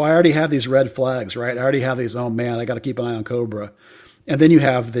personal – so I already have these red flags, right? I already have these, oh, man, I got to keep an eye on Kobra. And then you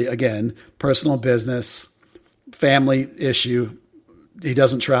have the, again, personal business, family issue. He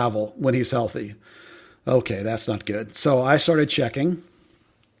doesn't travel when he's healthy. Okay, that's not good. So I started checking,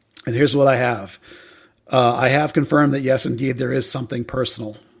 and here's what I have. I have confirmed that, yes, indeed, there is something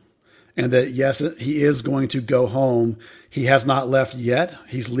personal, and that, yes, he is going to go home. He has not left yet.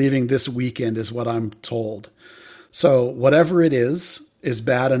 He's leaving this weekend is what I'm told. So whatever it is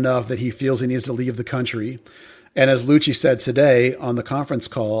bad enough that he feels he needs to leave the country. And as Lucci said today on the conference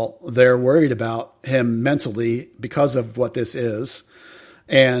call, they're worried about him mentally because of what this is.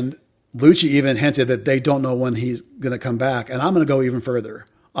 And Lucci even hinted that they don't know when he's going to come back. And I'm going to go even further.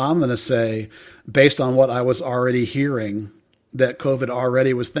 I'm going to say, based on what I was already hearing, that COVID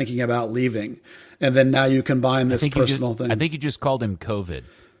already was thinking about leaving. And then now you combine this personal thing. I think you just called him COVID.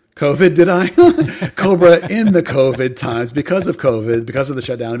 COVID, did I? Kobra in the COVID times, because of COVID, because of the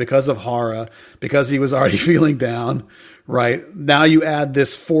shutdown, because of Jara, because he was already feeling down, right? Now you add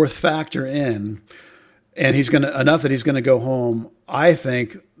this fourth factor in, and he's going to go home. I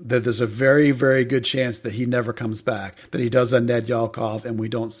think that there's a very, very good chance that he never comes back, that he does a Ned Yalkov and we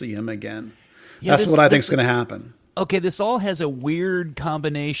don't see him again. Yeah, that's what I think is going to happen. Okay, this all has a weird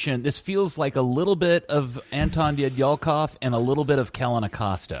combination. This feels like a little bit of Anton Nedyalkov and a little bit of Kellen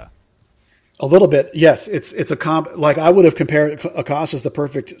Acosta. A little bit, yes. It's like I would have compared Acosta as the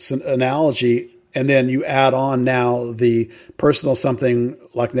perfect analogy, and then you add on now the personal something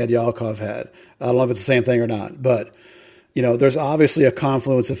like Nedyalkov had. I don't know if it's the same thing or not, but there's obviously a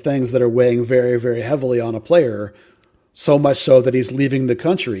confluence of things that are weighing very, very heavily on a player, so much so that he's leaving the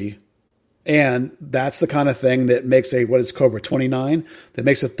country. And that's the kind of thing that makes what is Kobra, 29? That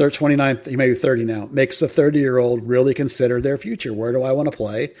makes a 29, he may be 30 now, makes a 30-year-old really consider their future. Where do I want to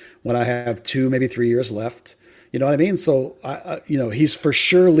play when I have 2, maybe 3 years left? You know what I mean? So, he's for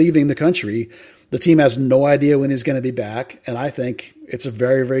sure leaving the country. The team has no idea when he's going to be back. And I think it's a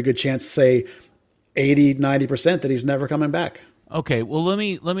very, very good chance, say 80, 90% that he's never coming back. Okay, well, let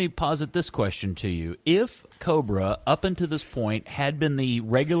me posit this question to you. If Kobra, up until this point, had been the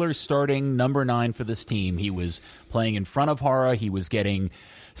regular starting number 9 for this team, he was playing in front of Jara, he was getting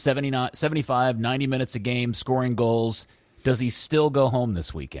 75, 90 minutes a game, scoring goals, does he still go home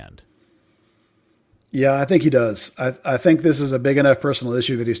this weekend? Yeah, I think he does. I think this is a big enough personal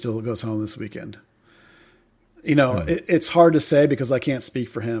issue that he still goes home this weekend. It's hard to say because I can't speak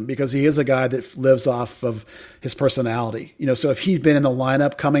for him, because he is a guy that lives off of his personality. So if he'd been in the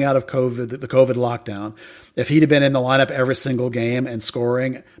lineup coming out of COVID, the COVID lockdown, if he'd have been in the lineup every single game and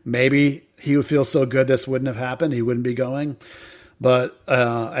scoring, maybe he would feel so good this wouldn't have happened. He wouldn't be going. But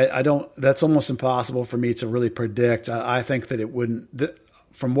I don't. That's almost impossible for me to really predict. I think that it wouldn't.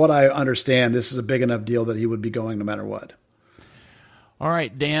 From what I understand, this is a big enough deal that he would be going no matter what. All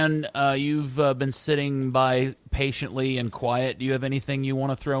right, Dan, you've been sitting by patiently and quiet. Do you have anything you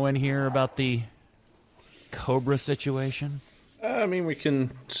want to throw in here about the Kobra situation? I mean, we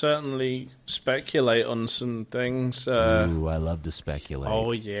can certainly speculate on some things. Ooh, I love to speculate.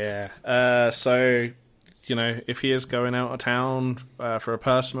 Oh, yeah. So, if he is going out of town for a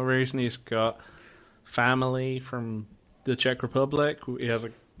personal reason, he's got family from the Czech Republic. He has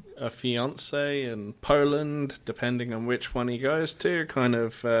a fiance in Poland. Depending on which one he goes to, kind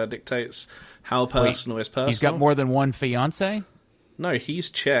of dictates how personal is personal. He's got more than one fiance? No,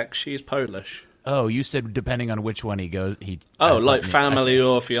 he's Czech. She's Polish. Oh, you said depending on which one he goes. Like family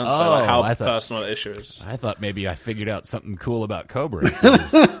or fiance, like how I thought, personal the issue is. I thought maybe I figured out something cool about Kobra.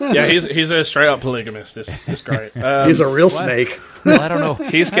 Yeah, he's a straight up polygamist. It's great. He's a real snake. Well, I don't know.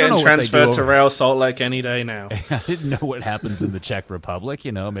 He's getting transferred to Rail Salt Lake any day now. I didn't know what happens in the Czech Republic.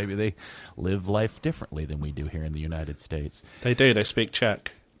 Maybe they live life differently than we do here in the United States. They do. They speak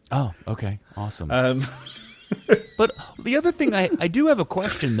Czech. Oh, okay, awesome. But the other thing, I do have a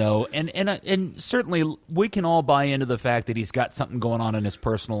question though, and certainly we can all buy into the fact that he's got something going on in his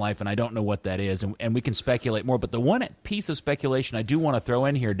personal life, and I don't know what that is, and we can speculate more. But the one piece of speculation I do want to throw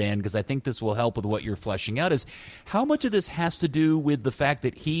in here, Dan, because I think this will help with what you're fleshing out, is how much of this has to do with the fact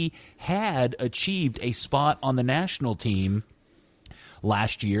that he had achieved a spot on the national team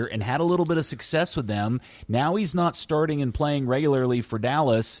last year and had a little bit of success with them. Now he's not starting and playing regularly for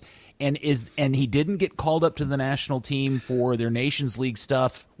Dallas. And he didn't get called up to the national team for their Nations League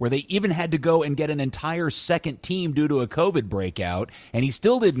stuff, where they even had to go and get an entire second team due to a COVID breakout, and he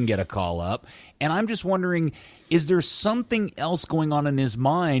still didn't get a call up. And I'm just wondering, is there something else going on in his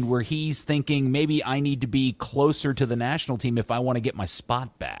mind where he's thinking maybe I need to be closer to the national team if I want to get my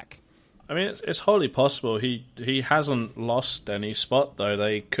spot back? I mean, it's wholly possible. He hasn't lost any spot, though.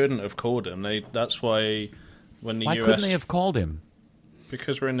 They couldn't have called him. That's why when the Why couldn't they have called him?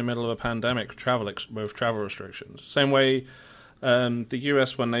 Because we're in the middle of a pandemic with travel restrictions. Same way the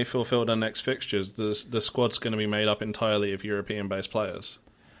US, when they fulfill their next fixtures, the squad's going to be made up entirely of European-based players.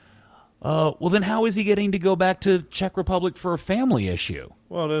 Well, then how is he getting to go back to Czech Republic for a family issue?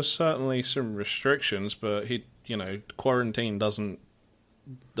 Well, there's certainly some restrictions, but quarantine doesn't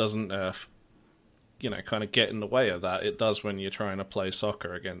kind of get in the way of that. It does when you're trying to play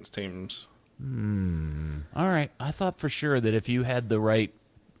soccer against teams. All right. I thought for sure that if you had the right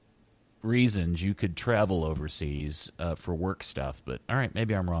reasons, you could travel overseas for work stuff. But all right,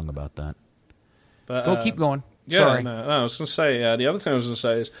 maybe I'm wrong about that. But keep going. Yeah, Sorry. No, I was going to say, the other thing I was going to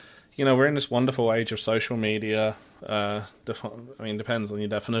say is, we're in this wonderful age of social media. Depends on your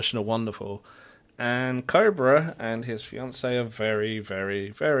definition of wonderful. And Kobra and his fiancée are very, very,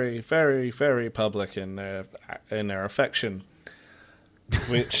 very, very, very public in their affection.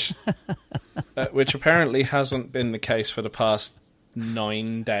 Which apparently hasn't been the case for the past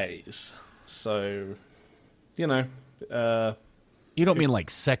 9 days. So, you don't mean like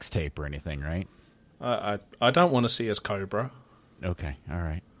sex tape or anything, right? I don't want to see as Kobra. Okay, all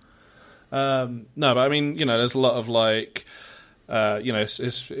right. No, but I mean, there's a lot of his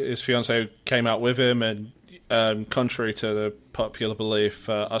fiancée came out with him, and contrary to the popular belief,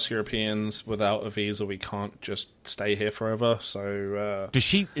 us Europeans without a visa, we can't just stay here forever. So, does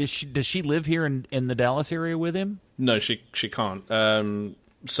she live here in the Dallas area with him? No, she can't.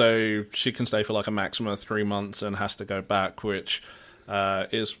 So she can stay for like a maximum of 3 months and has to go back, which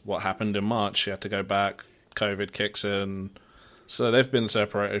is what happened in March. She had to go back. COVID kicks in, so they've been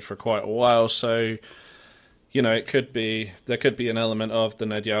separated for quite a while. So, there could be an element of the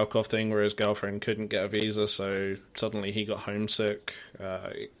Nedyalkov thing where his girlfriend couldn't get a visa, so suddenly he got homesick.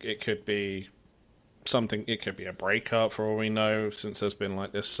 It could be something. It could be a breakup for all we know, since there's been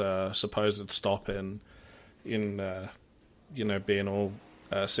like this supposed stop in being all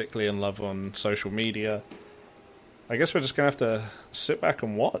sickly in love on social media. I guess we're just gonna have to sit back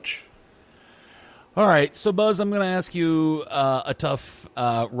and watch. All right, so Buzz, I'm going to ask you a tough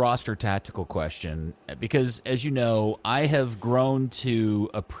roster tactical question, because as you know, I have grown to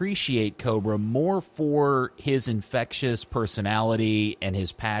appreciate Kobra more for his infectious personality and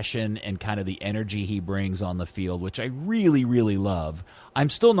his passion and kind of the energy he brings on the field, which I really, really love. I'm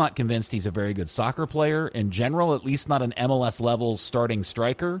still not convinced he's a very good soccer player in general, at least not an MLS level starting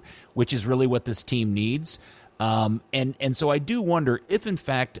striker, which is really what this team needs. And so I do wonder if, in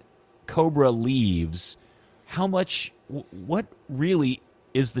fact, Kobra leaves, what really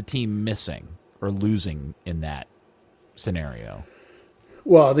is the team missing or losing in that scenario?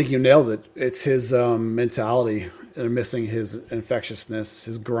 Well, I think you nailed it. It's his mentality. They're missing his infectiousness,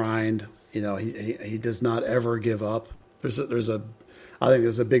 his grind. He does not ever give up. I think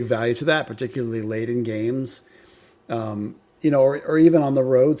there's a big value to that, particularly late in games. Or even on the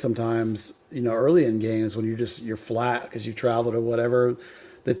road sometimes, early in games when you're flat because you travel to whatever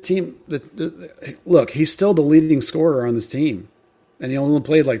the team. Look, he's still the leading scorer on this team, and he only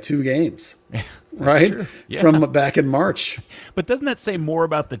played like 2 games, right? Yeah. From back in March. But doesn't that say more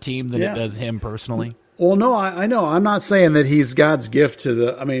about the team than it does him personally? Well, no, I know. I'm not saying that he's God's gift to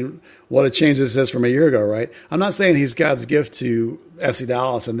the. I mean, what a change this is from a year ago, right? I'm not saying he's God's gift to FC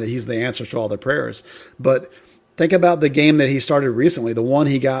Dallas and that he's the answer to all their prayers. But think about the game that he started recently, the one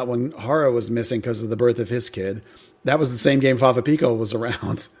he got when Hara was missing because of the birth of his kid. That was the same game Fafa Pico was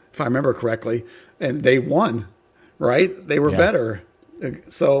around, if I remember correctly, and they won, right? They were better.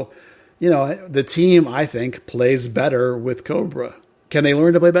 So, the team, I think, plays better with Kobra. Can they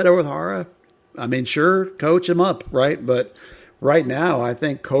learn to play better with Hara? I mean, sure, coach him up, right? But right now, I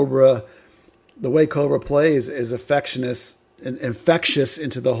think Kobra, the way Kobra plays is infectious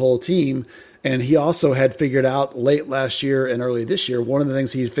into the whole team. And he also had figured out late last year and early this year, one of the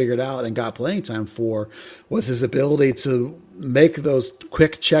things he figured out and got playing time for was his ability to make those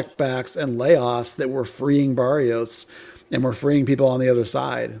quick checkbacks and layoffs that were freeing Barrios and were freeing people on the other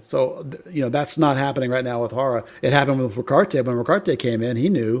side. So, that's not happening right now with Hara. It happened with Ricarte. When Ricarte came in, he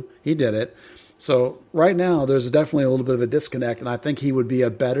knew, he did it. So right now, there's definitely a little bit of a disconnect, and I think he would be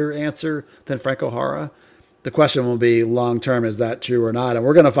a better answer than Franco Hara. The question will be long-term, is that true or not? And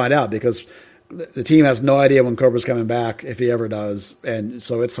we're going to find out because the team has no idea when Kobra's coming back, if he ever does. And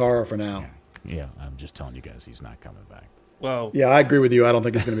so it's Hara for now. Yeah, I'm just telling you guys he's not coming back. Well, yeah, I agree with you. I don't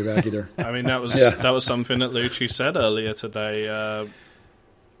think he's going to be back either. I mean, that was something that Lucci said earlier today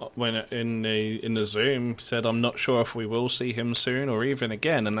when in the Zoom. He said, "I'm not sure if we will see him soon or even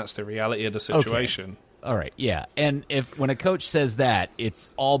again," and that's the reality of the situation. Okay. All right, yeah, and when a coach says that, it's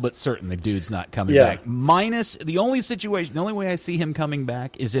all but certain the dude's not coming back. Minus the only way I see him coming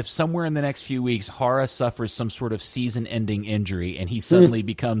back is if somewhere in the next few weeks Hara suffers some sort of season-ending injury and he suddenly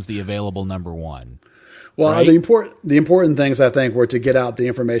becomes the available number one. Well, right? the important things I think were to get out the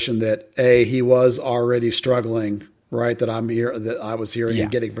information that he was already struggling, right? That I was hearing and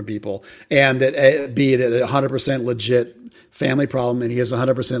getting from people, and that that 100% legit family problem, and he is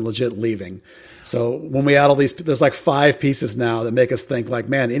 100% legit leaving. So when we add all these, there's like 5 pieces now that make us think like,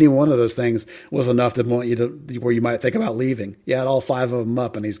 man, any one of those things was enough to point you to where you might think about leaving. You add all 5 of them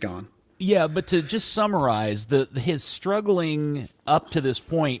up, and he's gone. Yeah, but to just summarize, his struggling up to this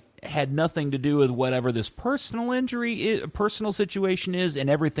point had nothing to do with whatever this personal situation is, and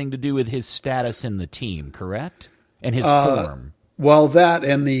everything to do with his status in the team, correct? And his form. Well, that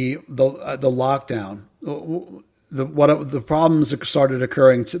and the lockdown. The problems started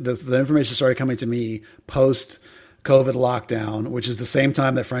occurring. The information started coming to me post COVID lockdown, which is the same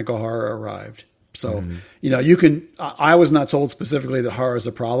time that Franco Hara arrived. So, I was not told specifically that Hara is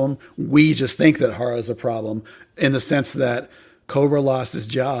a problem. We just think that Hara is a problem in the sense that Kobra lost his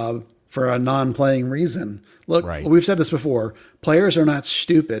job for a non-playing reason. Look, We've said this before. Players are not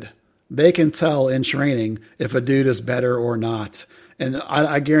stupid. They can tell in training if a dude is better or not. And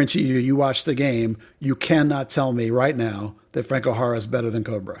I guarantee you watch the game, you cannot tell me right now that Franco Hara is better than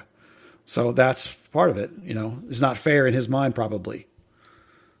Kobra. So that's part of it. It's not fair in his mind, probably.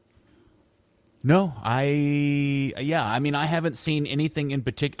 No, I haven't seen anything in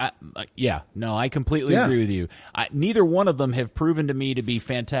particular. I completely agree with you. Neither one of them have proven to me to be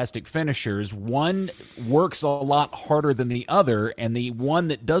fantastic finishers. One works a lot harder than the other, and the one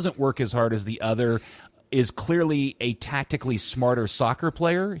that doesn't work as hard as the other is clearly a tactically smarter soccer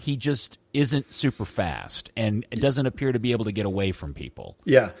player. He just isn't super fast, and it doesn't appear to be able to get away from people.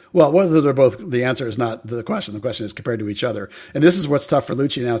 Yeah. Well, whether they're both, the answer is not the question. The question is compared to each other. And this is what's tough for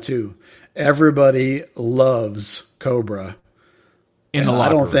Lucci now, too. Everybody loves Kobra. In the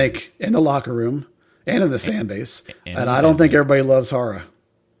locker room and in the fan base. And I don't think everybody loves Hara.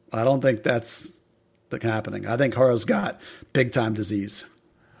 I don't think that's happening. I think Hara's got big-time disease.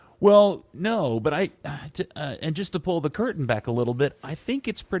 Well, no, but and just to pull the curtain back a little bit, I think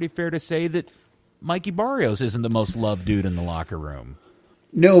it's pretty fair to say that Mikey Barrios isn't the most loved dude in the locker room.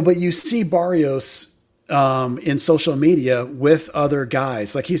 No, but you see Barrios in social media with other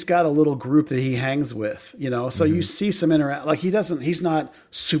guys. Like he's got a little group that he hangs with, so you see some interact. Like he's not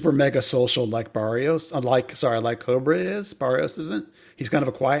super mega social like Barrios, like Kobra is. Barrios isn't. He's kind of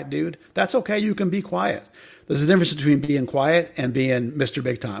a quiet dude. That's okay. You can be quiet. There's a difference between being quiet and being Mr.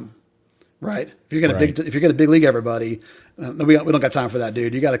 Big Time, right? If you're gonna big league everybody, we don't got time for that,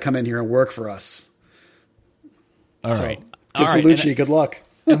 dude. You got to come in here and work for us. All right. Good for Lucci. Good luck.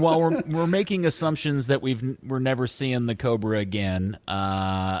 And while we're making assumptions that we're never seeing the Kobra again,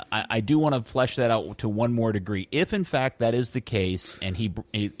 I do want to flesh that out to one more degree. If in fact that is the case, and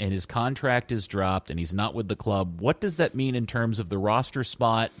his contract is dropped and he's not with the club, what does that mean in terms of the roster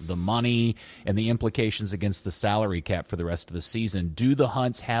spot, the money, and the implications against the salary cap for the rest of the season? Do the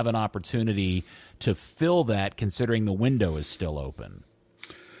Hunts have an opportunity to fill that, considering the window is still open?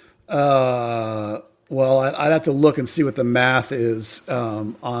 Well, I'd have to look and see what the math is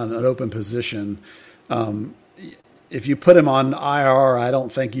on an open position. If you put him on IR, I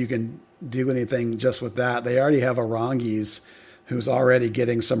don't think you can do anything just with that. They already have Arangis, who's already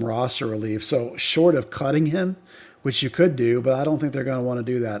getting some roster relief. So short of cutting him, which you could do, but I don't think they're going to want to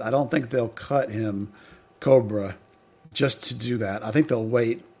do that. I don't think they'll cut him, Kobra, just to do that. I think they'll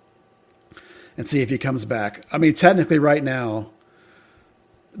wait and see if he comes back. I mean, technically right now,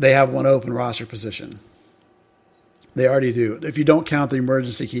 they have one open roster position. They already do. If you don't count the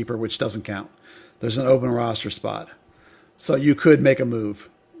emergency keeper, which doesn't count, there's an open roster spot. So you could make a move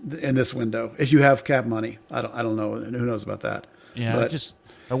in this window if you have cap money. I don't know. Who knows about that? Yeah, but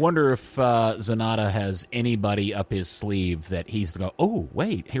I wonder if Zanata has anybody up his sleeve that he's going, oh,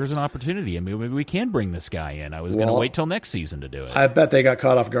 wait, here's an opportunity. I mean, maybe we can bring this guy in. I was going to wait till next season to do it. I bet they got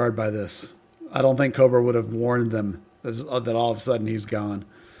caught off guard by this. I don't think Kobra would have warned them that all of a sudden he's gone.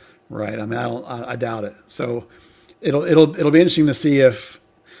 Right. I mean, I doubt it. So it'll be interesting to see if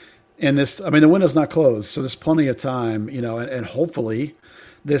in this, I mean, the window's not closed, so there's plenty of time, and hopefully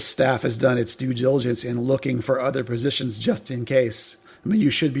this staff has done its due diligence in looking for other positions just in case. I mean, you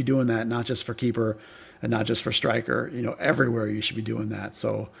should be doing that, not just for keeper and not just for striker, everywhere you should be doing that.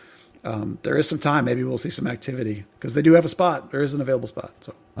 So there is some time. Maybe we'll see some activity because they do have a spot. There is an available spot.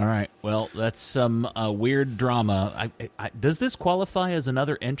 So. All right. Well, that's some weird drama. Does this qualify as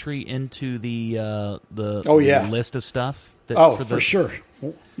another entry into the list of stuff? For sure.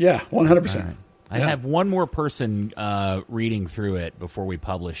 Yeah, 100%. Right. I have one more person reading through it before we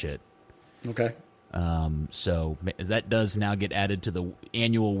publish it. Okay. So that does now get added to the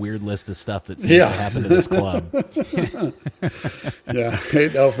annual weird list of stuff that seems to happen to this club. Yeah,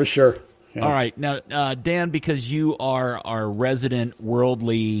 no, for sure. Yeah. All right. Now, Dan, because you are our resident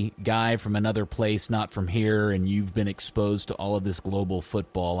worldly guy from another place, not from here, and you've been exposed to all of this global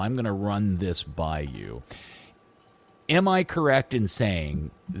football, I'm going to run this by you. Am I correct in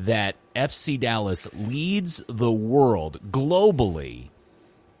saying that FC Dallas leads the world globally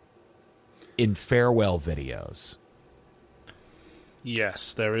in farewell videos?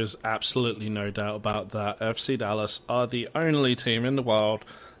 Yes, there is absolutely no doubt about that. FC Dallas are the only team in the world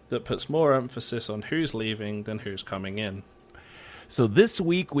that puts more emphasis on who's leaving than who's coming in. So this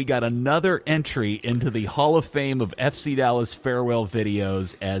week we got another entry into the Hall of Fame of FC Dallas farewell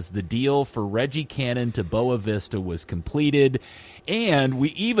videos as the deal for Reggie Cannon to Boa Vista was completed. And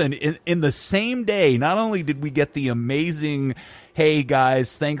we even, in the same day, not only did we get the amazing, hey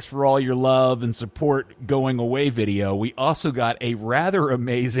guys, thanks for all your love and support going away video, we also got a rather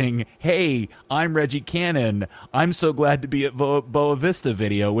amazing, hey, I'm Reggie Cannon, I'm so glad to be at Boa Vista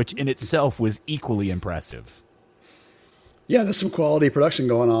video, which in itself was equally impressive. Yeah, there's some quality production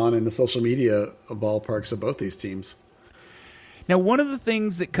going on in the social media ballparks of both these teams. Now, one of the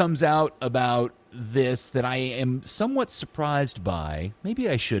things that comes out about this that I am somewhat surprised by, maybe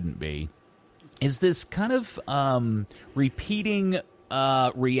I shouldn't be, is this kind of repeating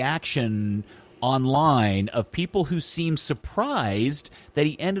reaction online of people who seem surprised that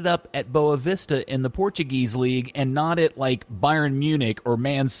he ended up at Boa Vista in the Portuguese league and not at like Bayern Munich or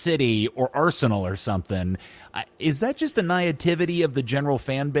Man City or Arsenal or something. Is that just a naivety of the general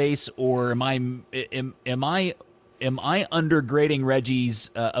fan base, or am I undergrading Reggie's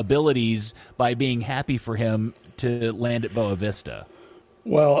abilities by being happy for him to land at Boa Vista?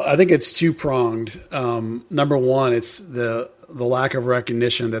 Well, I think it's two-pronged. Number one, it's the lack of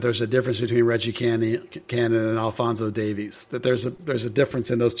recognition that there's a difference between Reggie Cannon and Alphonso Davies, that there's a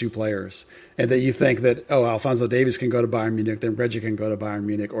difference in those two players, and that you think that, Alphonso Davies can go to Bayern Munich, then Reggie can go to Bayern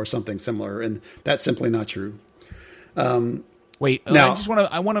Munich or something similar, and that's simply not true. Wait, now,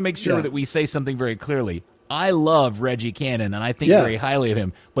 I want to make sure that we say something very clearly. I love Reggie Cannon, and I think very highly of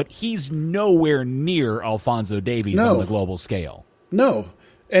him, but he's nowhere near Alphonso Davies on the global scale. No,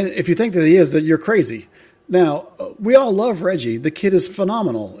 and if you think that he is, then you're crazy. Now, we all love Reggie. The kid is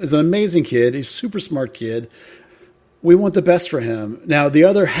phenomenal. He's an amazing kid. He's a super smart kid. We want the best for him. Now, the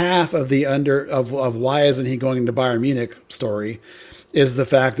other half of the of why isn't he going to Bayern Munich story is the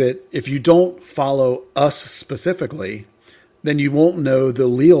fact that if you don't follow us specifically, then you won't know the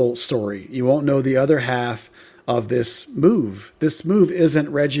Lille story. You won't know the other half of this move. This move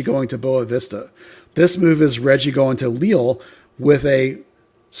isn't Reggie going to Boa Vista. This move is Reggie going to Lille with a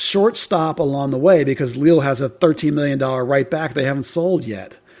short stop along the way because Lille has a $13 million right back they haven't sold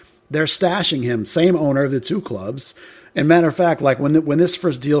yet. They're stashing him, same owner of the two clubs. And matter of fact, like when this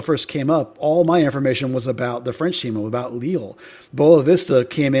first deal first came up, all my information was about the French team, about Lille. Boa Vista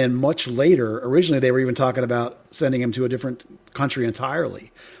came in much later. Originally, they were even talking about sending him to a different country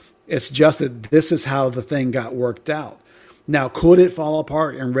entirely. It's just that this is how the thing got worked out. Now, could it fall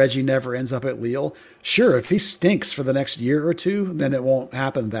apart and Reggie never ends up at Lille? Sure, if he stinks for the next year or two, then it won't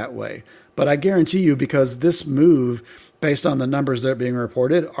happen that way. But I guarantee you, because this move, based on the numbers that are being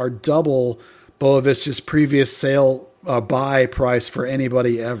reported, are double Boa Vista's previous sale buy price for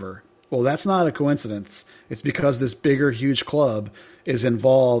anybody ever. Well, that's not a coincidence. It's because this bigger, huge club is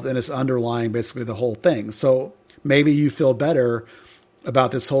involved and is underlying basically the whole thing. So maybe you feel better about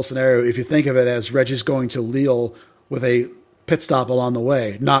this whole scenario if you think of it as Reggie's going to Lille with a pit stop along the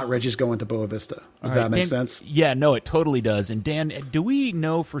way, not Reggie's going to Boa Vista. Does that make sense? Yeah, no, it totally does. And Dan, do we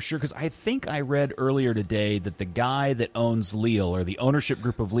know for sure? Because I think I read earlier today that the guy that owns Lille, or the ownership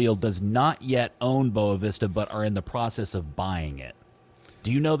group of Lille, does not yet own Boa Vista, but are in the process of buying it.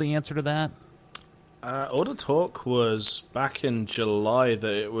 Do you know the answer to that? All the talk was back in July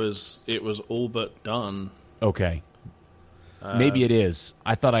that it was all but done. Okay. Maybe it is.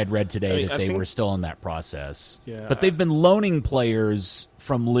 I thought I'd read today that they think were still in that process. Yeah, but they've been loaning players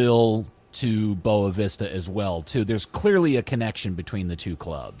from Lille to Boa Vista as well, too. There's clearly a connection between the two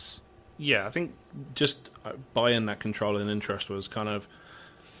clubs. Yeah, I think just buying that controlling interest was kind of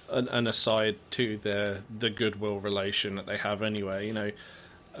an aside to the goodwill relation that they have anyway. You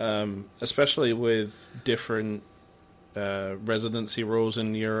know, especially with different residency rules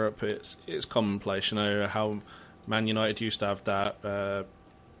in Europe, it's commonplace. You know how Man United used to have that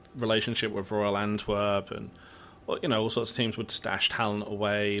relationship with Royal Antwerp, and you know, all sorts of teams would stash talent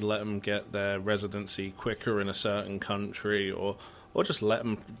away, let them get their residency quicker in a certain country, or just let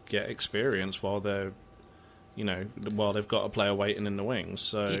them get experience while they're, you know, while they've got a player waiting in the wings.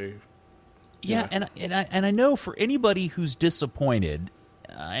 So yeah, and I know for anybody who's disappointed,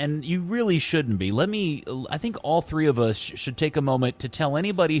 and you really shouldn't be. I think all three of us should take a moment to tell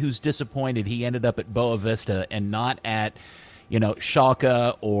anybody who's disappointed he ended up at Boa Vista and not at, you know,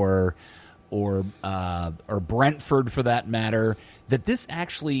 Schalke or Brentford for that matter, that this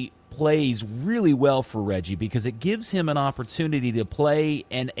actually plays really well for Reggie because it gives him an opportunity to play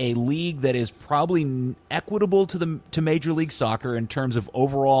in a league that is probably equitable to Major League Soccer in terms of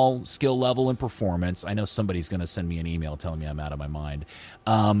overall skill level and performance. I know somebody's going to send me an email telling me I'm out of my mind.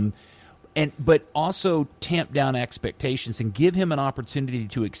 But also tamp down expectations and give him an opportunity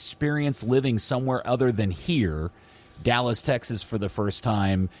to experience living somewhere other than here, Dallas, Texas, for the first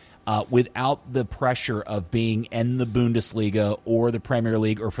time, without the pressure of being in the Bundesliga or the Premier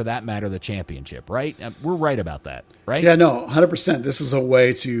League or, for that matter, the Championship, right? We're right about that, right? Yeah, no, 100%. This is a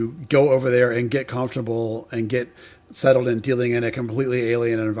way to go over there and get comfortable and get settled in dealing in a completely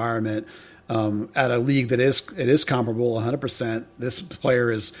alien environment at a league that is comparable 100%. This player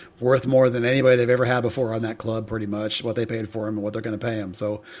is worth more than anybody they've ever had before on that club, pretty much, what they paid for him and what they're going to pay him.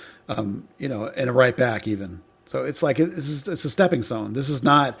 So, you know, and a right back even. So it's like it's a stepping stone. This is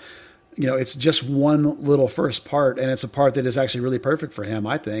not, you know, it's just one little first part, and it's a part that is actually really perfect for him,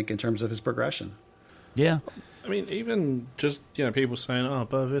 I think, in terms of his progression. Yeah. I mean, even just, you know, people saying, "Oh,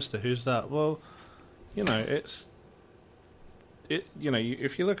 Boa Vista, who's that?" Well, you know, you know,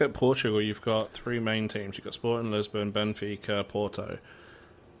 if you look at Portugal, you've got three main teams. You've got Sporting Lisbon, Benfica, Porto.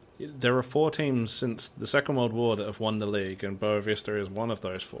 There are four teams since the Second World War that have won the league, and Boa Vista is one of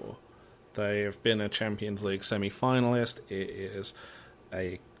those four. They have been a Champions League semi-finalist. It is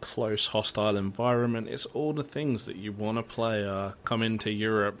a close, hostile environment. It's all the things that you want a player come into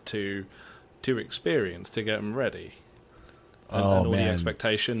Europe to experience, to get them ready. And all the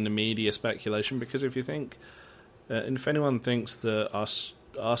expectation, the media speculation. Because if you think, and if anyone thinks that us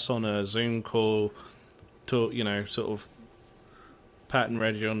on a Zoom call, to, you know, sort of patting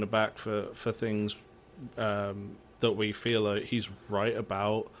Reggie on the back for things that we feel like he's right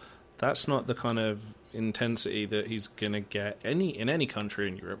about, that's not the kind of intensity that he's going to get in any country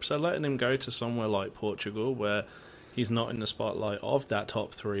in Europe. So letting him go to somewhere like Portugal, where he's not in the spotlight of that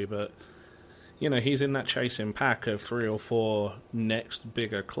top three, but, you know, he's in that chasing pack of three or four next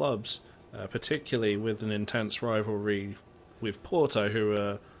bigger clubs, particularly with an intense rivalry with Porto, who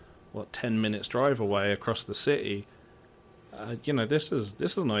are, 10 minutes drive away across the city. You know, this is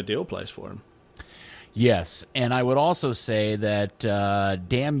an ideal place for him. Yes, and I would also say that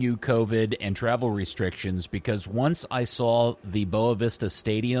damn you, COVID and travel restrictions, because once I saw the Boa Vista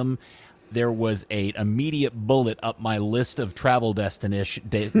Stadium, there was an immediate bullet up my list of travel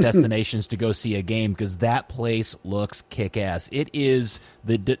destinations to go see a game, because that place looks kick-ass. It is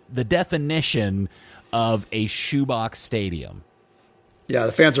the definition of a shoebox stadium. Yeah,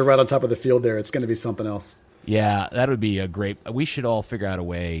 the fans are right on top of the field there. It's going to be something else. Yeah, that would be a great... We should all figure out a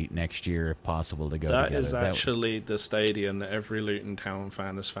way next year, if possible, to go together. That is actually the stadium that every Luton Town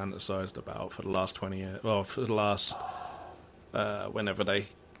fan has fantasized about for the last 20 years. Well, for the last... whenever they...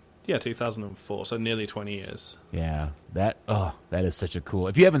 Yeah, 2004, so nearly 20 years. Yeah, that is such a cool...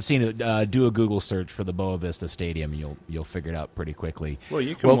 If you haven't seen it, do a Google search for the Boa Vista Stadium. You'll figure it out pretty quickly. Well,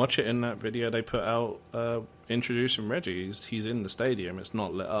 you can watch it in that video they put out introducing Reggie. He's in the stadium. It's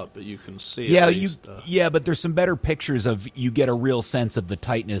not lit up, but you can see it. But there's some better pictures of... You get a real sense of the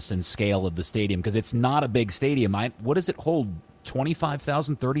tightness and scale of the stadium, because it's not a big stadium. What does it hold?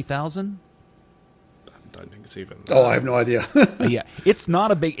 25,000, 30,000? I don't think it's even... Oh, I have no idea. Yeah, it's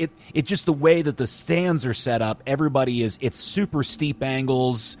not a big... It's just the way that the stands are set up. It's super steep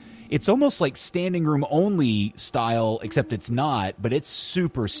angles. It's almost like standing room only style, except it's not, but it's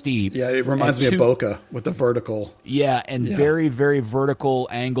super steep. Yeah, it reminds me of Boca with the vertical. Yeah, very, very vertical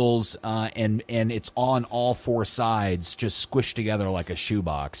angles, and it's on all four sides, just squished together like a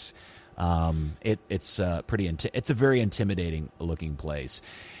shoebox. It's a very intimidating looking place.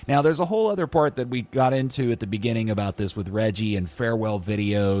 Now, there's a whole other part that we got into at the beginning about this with Reggie and farewell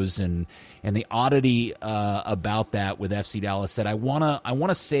videos and the oddity about that with FC Dallas that I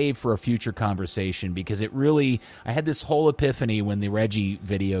wanna save for a future conversation, because I had this whole epiphany when the Reggie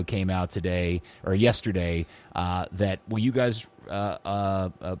video came out yesterday. That will you guys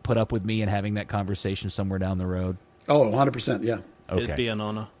put up with me and having that conversation somewhere down the road? Oh, 100%, yeah. Okay. It'd be an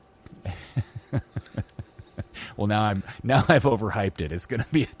honor. Well, now I've overhyped it. It's going to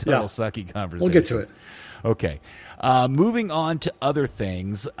be a total sucky conversation. We'll get to it. Okay. Moving on to other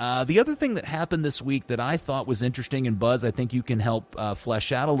things. The other thing that happened this week that I thought was interesting, and Buzz, I think you can help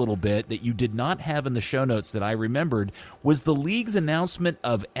flesh out a little bit, that you did not have in the show notes that I remembered, was the league's announcement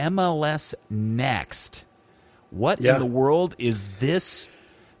of MLS Next. What in the world is this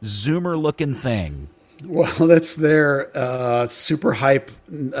Zoomer-looking thing? Well, that's their super hype,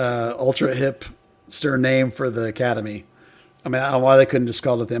 ultra hipster name for the academy. I mean, I don't know why they couldn't just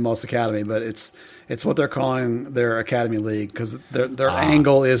call it the MLS Academy, but it's what they're calling their academy league, because their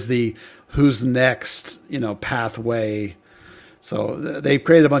angle is the who's next, pathway. So they've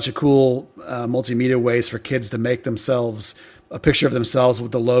created a bunch of cool multimedia ways for kids to make themselves a picture of themselves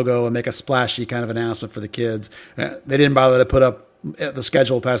with the logo and make a splashy kind of announcement for the kids. They didn't bother to put up the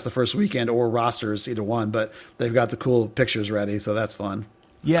schedule past the first weekend or rosters, either one, but they've got the cool pictures ready, so that's fun.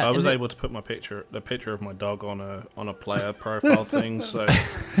 Yeah, I was able to put the picture of my dog on a player profile thing, so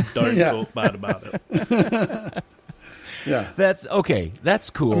don't talk bad about it. Yeah, that's okay. That's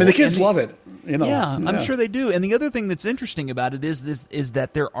cool. I mean, the kids love it. Yeah, I'm sure they do. And the other thing that's interesting about it is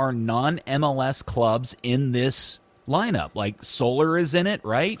that there are non-MLS clubs in this lineup. Like Solar is in it,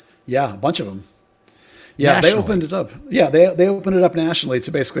 right? Yeah, a bunch of them. Yeah, nationally. They opened it up. Yeah, they opened it up nationally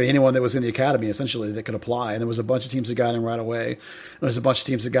to basically anyone that was in the academy, essentially, that could apply. And there was a bunch of teams that got in right away. There was a bunch of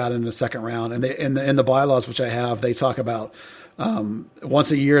teams that got in the second round. And in the bylaws, which I have, they talk about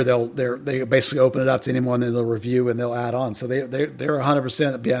once a year they basically open it up to anyone that they'll review and they'll add on. So they're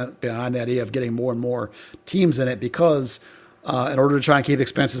 100% behind the idea of getting more and more teams in it, because in order to try and keep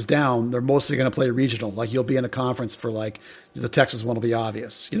expenses down, they're mostly going to play regional. Like, you'll be in a conference for, like, the Texas one will be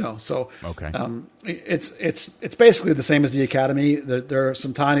obvious, So okay. It's basically the same as the academy. There are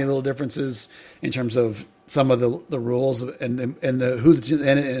some tiny little differences in terms of some of the rules and who's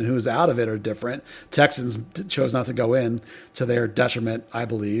in it and who's out of it are different. Texans chose not to go in to their detriment, I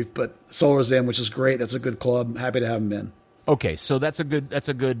believe, but Solar's in, which is great. That's a good club. I'm happy to have them in. Okay, so that's a good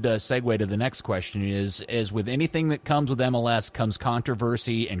segue to the next question. Is with anything that comes with MLS comes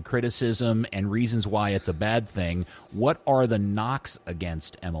controversy and criticism and reasons why it's a bad thing. What are the knocks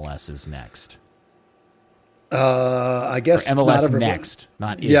against MLS's Next? I guess or MLS Next,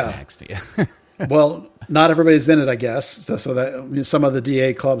 not is next. Yeah. Well, not everybody's in it, I guess. So that some of the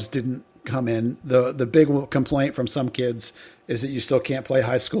DA clubs didn't come in. The big complaint from some kids is that you still can't play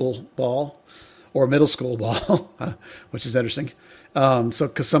high school ball or middle school ball, which is interesting. So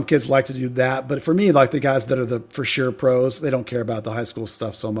because some kids like to do that, but for me, like the guys that are the for sure pros, they don't care about the high school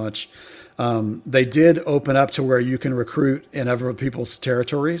stuff so much. They did open up to where you can recruit in other people's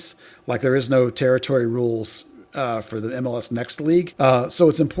territories. Like, there is no territory rules for the MLS Next League. So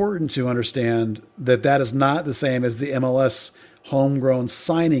it's important to understand that is not the same as the MLS homegrown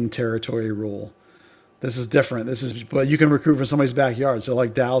signing territory rule. This is different. But you can recruit from somebody's backyard. So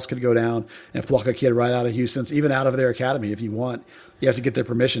like Dallas could go down and pluck a kid right out of Houston's, even out of their academy if you want. You have to get their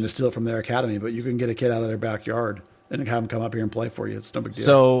permission to steal it from their academy, but you can get a kid out of their backyard and have them come up here and play for you. It's no big deal.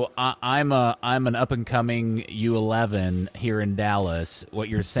 So I'm an up and coming U11 here in Dallas. What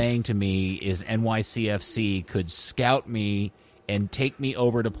you're saying to me is NYCFC could scout me and take me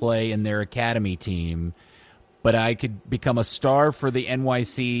over to play in their academy team, but I could become a star for the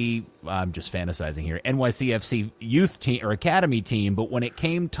NYC. I'm just fantasizing here. NYCFC youth team or academy team. But when it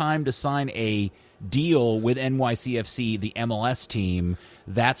came time to sign a deal with NYCFC, the MLS team,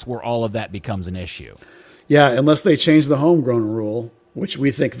 that's where all of that becomes an issue. Yeah, unless they change the homegrown rule, which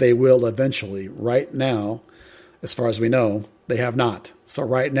we think they will eventually. Right now, as far as we know, they have not. So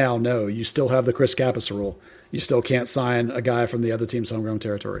right now, no, you still have the Chris Kappas rule. You still can't sign a guy from the other team's homegrown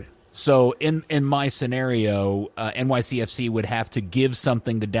territory. So in my scenario, NYCFC would have to give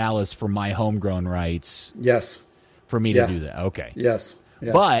something to Dallas for my homegrown rights. Yes. For me to do that. Okay. Yes.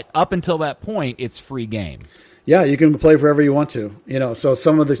 Yeah. But up until that point, it's free game. Yeah, you can play wherever you want to. So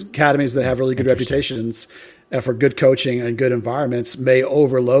some of the academies that have really good reputations for good coaching and good environments may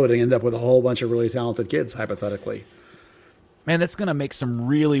overload and end up with a whole bunch of really talented kids, hypothetically. Man, that's going to make some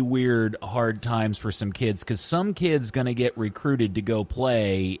really weird, hard times for some kids, because some kid's going to get recruited to go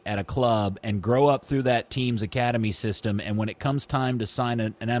play at a club and grow up through that team's academy system, and when it comes time to sign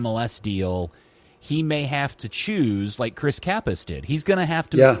an MLS deal, he may have to choose like Chris Kappas did. He's going to have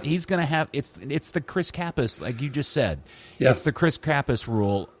to. Yeah. He's going to have. It's the Chris Kappas, like you just said. Yeah. It's the Chris Kappas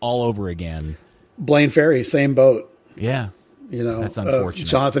rule all over again. Blaine Ferry, same boat. Yeah, that's unfortunate.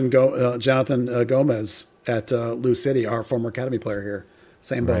 Jonathan Gomez at Lou City, our former academy player here,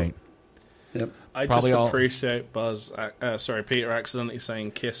 same boat. Right. Yep. I Probably just appreciate Peter accidentally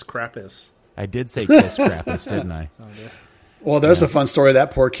saying "kiss Krappus." I did say "kiss Krappus," didn't I? Oh, yeah. Well, there's a fun story.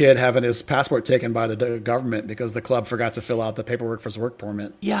 That poor kid having his passport taken by the government because the club forgot to fill out the paperwork for his work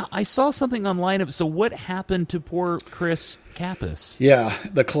permit. Yeah, I saw something online. So what happened to poor Chris Kappas? Yeah,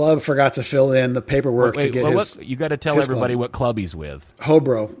 the club forgot to fill in the paperwork to get his. You got to tell everybody what club he's with.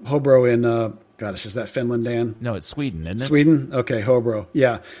 Hobro in gosh, is that Finland, Dan? No, it's Sweden, isn't it? Sweden? Okay, Hobro.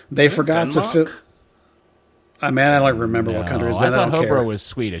 Yeah, they forgot to fill. I don't remember what country it is. I thought Hobro was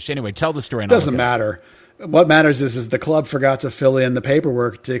Swedish. Anyway, tell the story. Doesn't matter. What matters is the club forgot to fill in the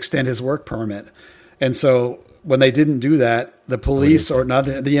paperwork to extend his work permit. And so when they didn't do that, the police or not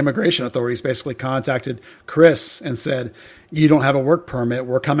the immigration authorities basically contacted Chris and said, "You don't have a work permit.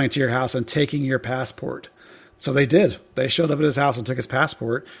 We're coming to your house and taking your passport." So they did. They showed up at his house and took his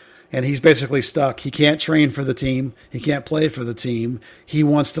passport. And he's basically stuck. He can't train for the team. He can't play for the team. He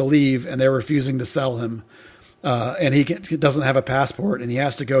wants to leave, and they're refusing to sell him. And he doesn't have a passport, and he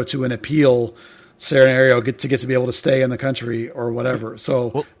has to go to an appeal scenario to be able to stay in the country or whatever.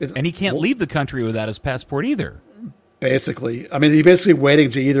 So, and he can't leave the country without his passport either. Basically, he's basically waiting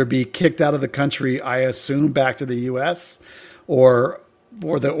to either be kicked out of the country, I assume, back to the U.S. or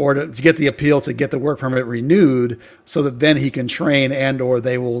to get the appeal to get the work permit renewed, so that then he can train or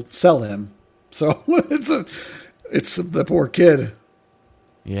they will sell him. So it's the poor kid.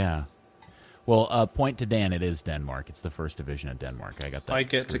 Yeah. Well, point to Dan. It is Denmark. It's the first division of Denmark. I got that. I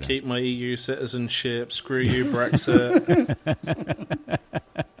get to keep my EU citizenship. Screw you, Brexit.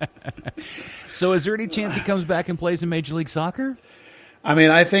 So, is there any chance he comes back and plays in Major League Soccer?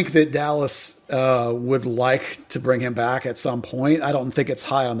 I think that Dallas would like to bring him back at some point. I don't think it's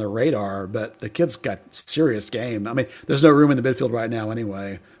high on the radar, but the kid's got serious game. There's no room in the midfield right now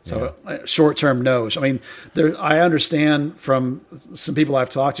anyway. So short term, no. I understand from some people I've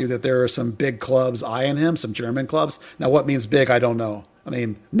talked to that there are some big clubs eyeing him, some German clubs. Now, what means big, I don't know.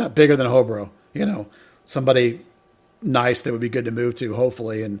 Not bigger than Hobro. Somebody nice that would be good to move to,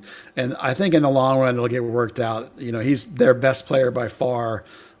 hopefully. And I think in the long run, it'll get worked out. He's their best player by far,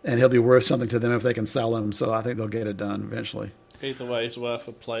 and he'll be worth something to them if they can sell him. So I think they'll get it done eventually. Either way, he's worth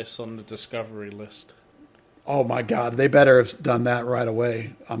a place on the discovery list. Oh, my God. They better have done that right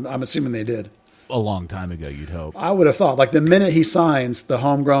away. I'm assuming they did. A long time ago, you'd hope. I would have thought. Like, the minute he signs, the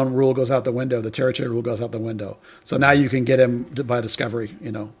homegrown rule goes out the window. The territory rule goes out the window. So now you can get him by discovery,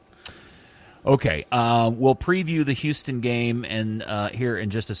 Okay, we'll preview the Houston game and here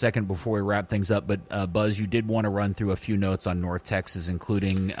in just a second before we wrap things up. But, Buzz, you did want to run through a few notes on North Texas,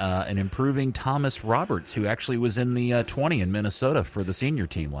 including an improving Thomas Roberts, who actually was in the 20 in Minnesota for the senior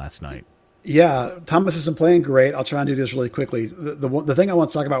team last night. Yeah, Thomas has been playing great. I'll try and do this really quickly. The thing I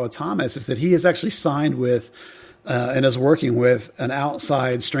want to talk about with Thomas is that he has actually signed with and is working with an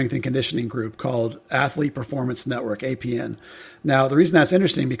outside strength and conditioning group called Athlete Performance Network, APN. Now, the reason that's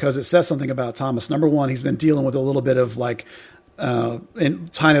interesting because it says something about Thomas. Number one, he's been dealing with a little bit of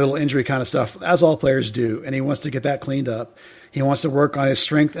and tiny little injury kind of stuff, as all players do, and he wants to get that cleaned up. He wants to work on his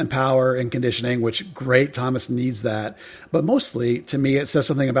strength and power and conditioning, which great, Thomas needs that. But mostly, to me, it says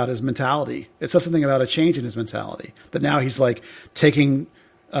something about his mentality. It says something about a change in his mentality, that now he's like taking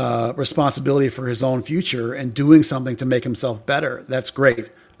responsibility for his own future and doing something to make himself better. That's great.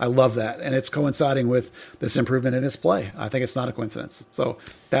 I love that. And it's coinciding with this improvement in his play. I think it's not a coincidence. So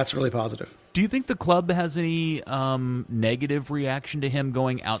that's really positive. Do you think the club has any negative reaction to him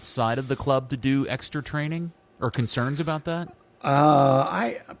going outside of the club to do extra training, or concerns about that?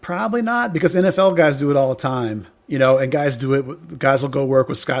 I probably not, because NFL guys do it all the time, and guys do it. Guys will go work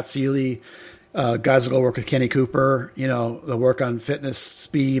with Scott Seeley. Guys will go work with Kenny Cooper. They'll work on fitness,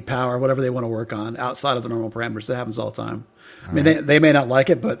 speed, power, whatever they want to work on outside of the normal parameters. That happens all the time. I mean, they may not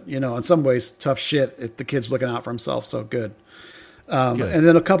like it, but in some ways, tough shit. If the kid's looking out for himself, so good. And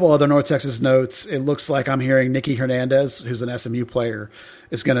then a couple other North Texas notes. It looks like I'm hearing Nicky Hernandez, who's an SMU player,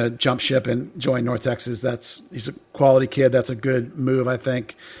 is going to jump ship and join North Texas. He's a quality kid. That's a good move, I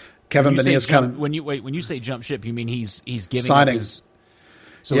think. Kevin Benia's coming. When you say jump ship, you mean he's giving signing. Up his,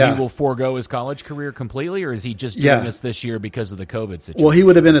 so he will forego his college career completely, or is he just doing this year because of the COVID situation? Well, he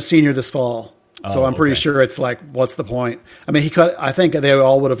would have been a senior this fall. So I'm pretty sure it's like, what's the point? I mean, I think they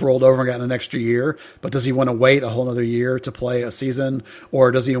all would have rolled over and gotten an extra year, but does he want to wait a whole other year to play a season,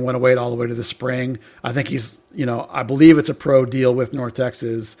 or does he want to wait all the way to the spring? I think he's, I believe it's a pro deal with North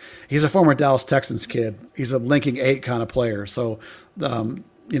Texas. He's a former Dallas Texans kid. He's a linking 8 kind of player. So,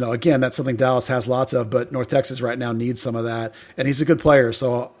 again, that's something Dallas has lots of, but North Texas right now needs some of that. And he's a good player.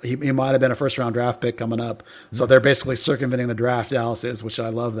 So he might have been a first-round draft pick coming up. Mm-hmm. So they're basically circumventing the draft, Dallas is, which I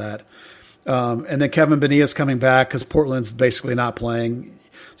love that. And then Kevin Benia's coming back because Portland's basically not playing.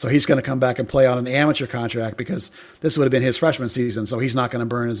 So he's going to come back and play on an amateur contract because this would have been his freshman season. So he's not going to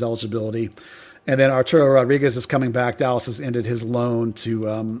burn his eligibility. And then Arturo Rodriguez is coming back. Dallas has ended his loan to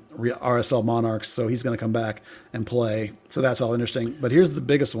RSL Monarchs, so he's going to come back and play. So that's all interesting. But here's the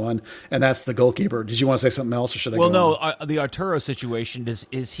biggest one, and that's the goalkeeper. Did you want to say something else, or should I go on? The Arturo situation,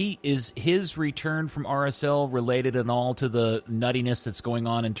 is his return from RSL related at all to the nuttiness that's going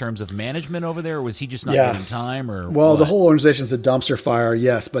on in terms of management over there, or was he just not getting time? The whole organization is a dumpster fire,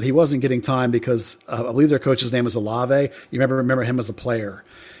 yes, but he wasn't getting time because I believe their coach's name is Olave. You remember him as a player.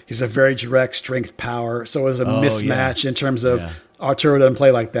 He's a very direct strength power. So it was a mismatch in terms of Arturo doesn't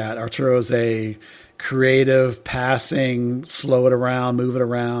play like that. Arturo's a creative, passing, slow it around, move it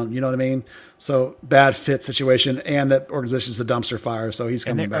around. You know what I mean? So bad fit situation, and that organization's a dumpster fire. So he's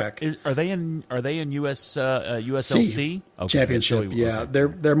coming back. Are they in USLC championship? Yeah,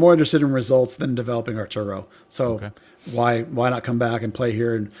 they're more interested in results than developing Arturo. So why not come back and play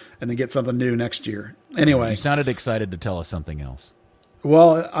here and then get something new next year? Anyway, you sounded excited to tell us something else.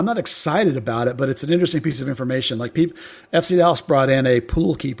 Well, I'm not excited about it, but it's an interesting piece of information. Like FC Dallas brought in a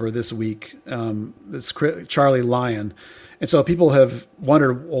pool keeper this week, this Charlie Lyon. And so people have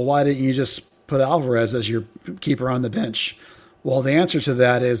wondered, well, why didn't you just put Alvarez as your keeper on the bench? Well, the answer to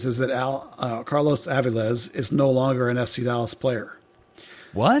that is that Carlos Avilés is no longer an FC Dallas player.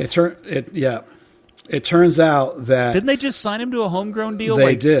 What? It turns out that... Didn't they just sign him to a homegrown deal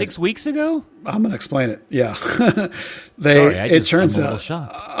 6 weeks ago? I'm going to explain it. Yeah. I'm a little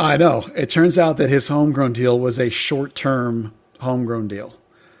shocked. I know. It turns out that his homegrown deal was a short-term homegrown deal.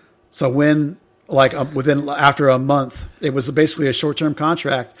 So after a month, it was basically a short-term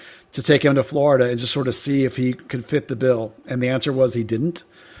contract to take him to Florida and just sort of see if he could fit the bill. And the answer was he didn't.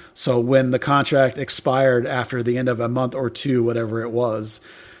 So when the contract expired after the end of a month or two, whatever it was,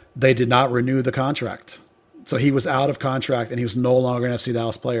 they did not renew the contract. So he was out of contract and he was no longer an FC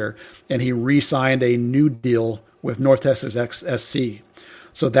Dallas player. And he re-signed a new deal with North Texas SC.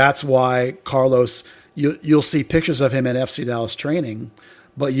 So that's why Carlos, you'll see pictures of him in FC Dallas training,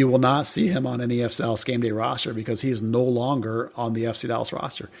 but you will not see him on any FC Dallas game day roster because he is no longer on the FC Dallas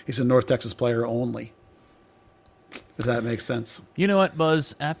roster. He's a North Texas player only. If that makes sense. You know what,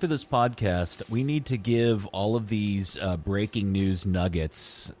 Buzz? After this podcast, we need to give all of these breaking news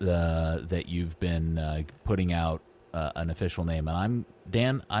nuggets that you've been putting out an official name. And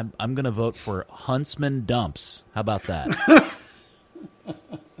I'm going to vote for Huntsmen Dumps. How about that?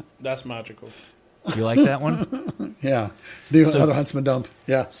 That's magical. You like that one? Yeah. Another Huntsman Dump.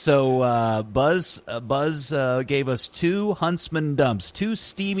 Yeah. So Buzz gave us 2 Huntsman Dumps, 2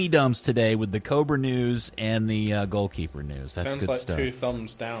 steamy dumps today with the Kobra news and the goalkeeper news. That's Sounds good like stuff. 2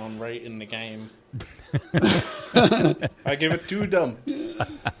 thumbs down right in the game. I give it 2 dumps.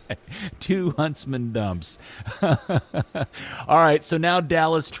 Two Huntsmen Dumps. All right, so now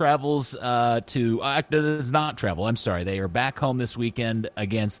Dallas travels does not travel. I'm sorry. They are back home this weekend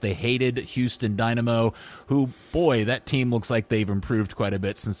against the hated Houston Dynamo, who, boy, that team looks like they've improved quite a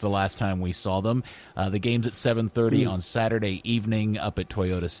bit since the last time we saw them. The game's at 7:30 on Saturday evening up at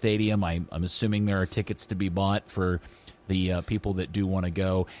Toyota Stadium. I'm assuming there are tickets to be bought for the people that do want to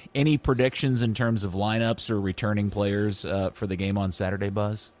go. Any predictions in terms of lineups or returning players for the game on Saturday,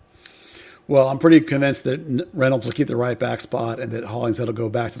 Buzz? Well, I'm pretty convinced that Reynolds will keep the right back spot and that Hollingshead will go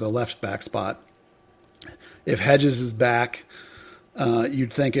back to the left back spot. If Hedges is back,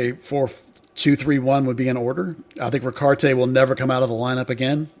 you'd think a 4-2-3-1 would be in order. I think Ricarte will never come out of the lineup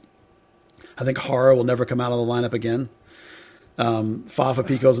again. I think Hara will never come out of the lineup again. Fafa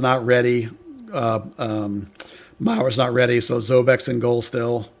Pico's not ready. Mauer's not ready, so Zobek's in goal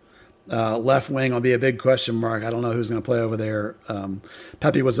still. Left wing will be a big question mark. I don't know who's going to play over there.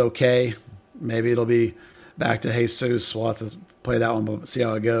 Pepe was okay. Maybe it'll be back to Jesus. We'll have to play that one, but see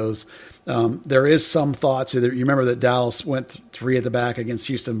how it goes. There is some thoughts. You remember that Dallas went 3 at the back against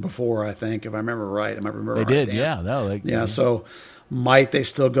Houston before, I think, if I remember right. I might remember they right. Did, Dan. yeah. No, yeah, so might they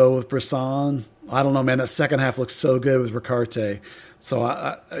still go with Brisson? I don't know, man. That second half looks so good with Ricarte.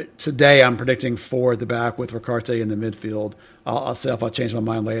 So today I'm predicting 4 at the back with Ricarte in the midfield. I'll see if I'll change my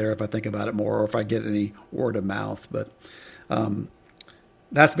mind later if I think about it more or if I get any word of mouth. But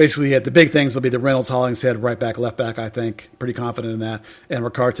that's basically it. The big things will be the Reynolds, Hollingshead, right back, left back, I think. Pretty confident in that. And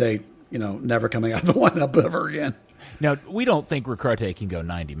Ricarte, never coming out of the lineup ever again. Now, we don't think Ricarte can go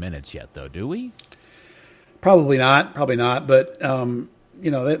 90 minutes yet, though, do we? Probably not. But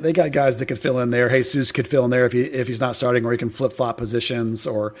they got guys that could fill in there. Jesus could fill in there if he's not starting, or he can flip flop positions.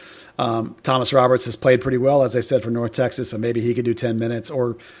 Or Thomas Roberts has played pretty well, as I said, for North Texas, so maybe he could do 10 minutes.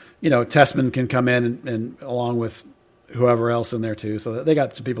 Or Tessman can come in and along with whoever else in there too. So they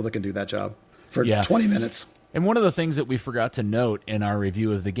got some people that can do that job for 20 minutes. And one of the things that we forgot to note in our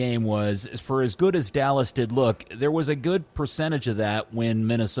review of the game was, for as good as Dallas did look, there was a good percentage of that when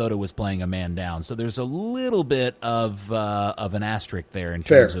Minnesota was playing a man down. So there's a little bit of an asterisk there in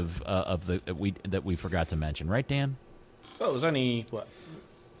terms of that we forgot to mention, right, Dan? Well, it was only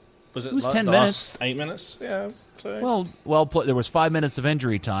Was it 10 minutes? 8 minutes? Yeah. So. Well, there was 5 minutes of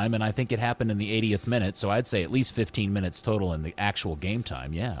injury time, and I think it happened in the 80th minute. So I'd say at least 15 minutes total in the actual game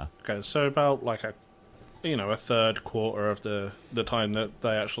time. Yeah. Okay, so about like a third quarter of the time that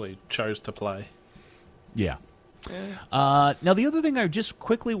they actually chose to play. Yeah. Now, the other thing I just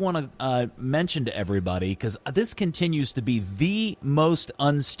quickly want to mention to everybody, because this continues to be the most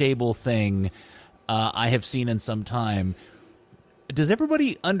unstable thing I have seen in some time. Does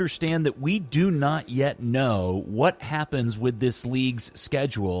everybody understand that we do not yet know what happens with this league's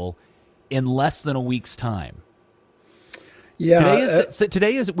schedule in less than a week's time? Yeah.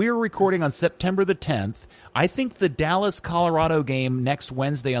 Today is we are recording on September the 10th. I think the Dallas-Colorado game next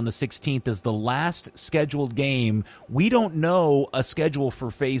Wednesday on the 16th is the last scheduled game. We don't know a schedule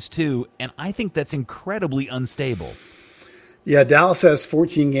for Phase 2, and I think that's incredibly unstable. Yeah, Dallas has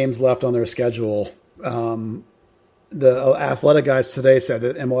 14 games left on their schedule. The athletic guys today said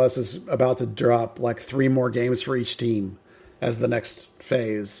that MLS is about to drop like 3 more games for each team as the next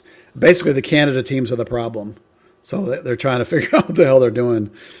phase. Basically, the Canada teams are the problem. So they're trying to figure out what the hell they're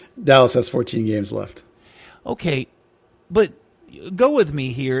doing. Dallas has 14 games left. Okay, but go with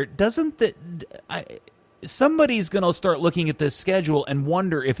me here. Somebody's going to start looking at this schedule and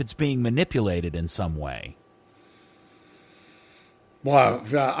wonder if it's being manipulated in some way. Well,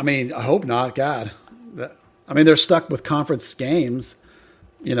 I mean, I hope not. God, they're stuck with conference games.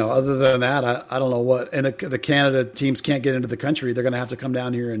 Other than that, I don't know what. And the Canada teams can't get into the country. They're going to have to come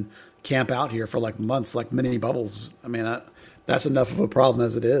down here and camp out here for like months, like mini bubbles. I mean, that's enough of a problem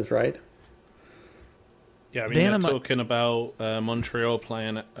as it is, right? Yeah, they're talking about Montreal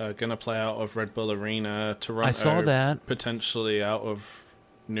going to play out of Red Bull Arena, Toronto I saw that. Potentially out of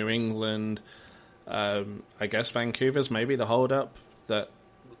New England. I guess Vancouver's maybe the hold-up. That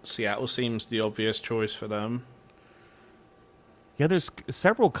Seattle seems the obvious choice for them. Yeah, there's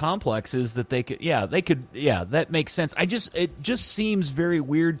several complexes that they could. Yeah, that makes sense. It just seems very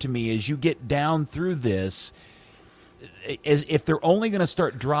weird to me as you get down through this, as if they're only going to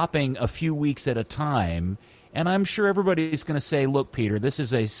start dropping a few weeks at a time. And I'm sure everybody's going to say, look, Peter, this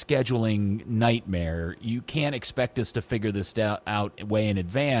is a scheduling nightmare. You can't expect us to figure this out way in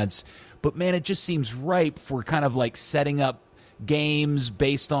advance. But, man, it just seems ripe for kind of like setting up games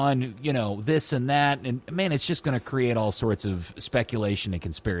based on, this and that. And, man, it's just going to create all sorts of speculation and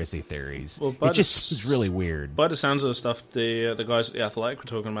conspiracy theories. Well, it just seems really weird. By the sounds of the stuff the guys at The Athletic were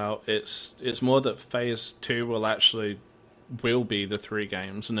talking about, it's more that Phase 2 will actually will be the 3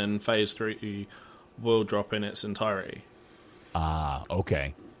 games, and then Phase 3 will drop in its entirety.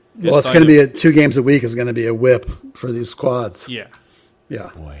 Okay. Well, it's going to be 2 games a week is going to be a whip for these squads. Yeah. Yeah.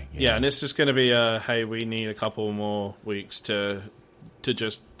 Boy, Yeah, and it's just going to be hey, we need a couple more weeks to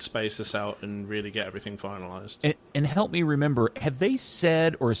just space this out and really get everything finalized. And help me remember, have they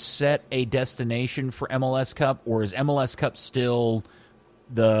said or set a destination for MLS Cup, or is MLS Cup still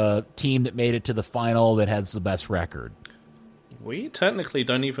the team that made it to the final that has the best record? We technically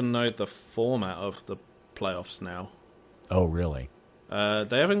don't even know the format of the playoffs now. Oh, really?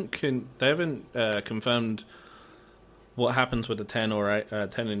 They haven't confirmed what happens with the 10 or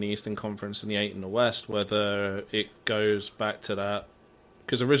 8, 10 in the Eastern Conference and the 8 in the West, whether it goes back to that.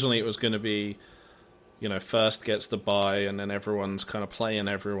 Because originally it was going to be, first gets the bye and then everyone's kind of playing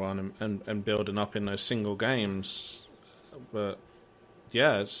everyone and building up in those single games. But,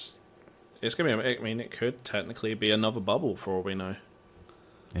 yeah, it's going to be, I mean, it could technically be another bubble for all we know.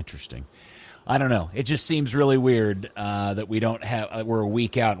 Interesting. I don't know. It just seems really weird that we don't have. We're a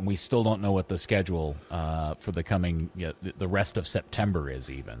week out and we still don't know what the schedule for the coming, the rest of September is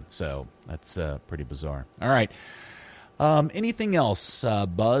even. So that's pretty bizarre. All right. Anything else,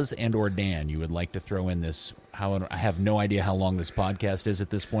 Buzz and or Dan, you would like to throw in this? I have no idea how long this podcast is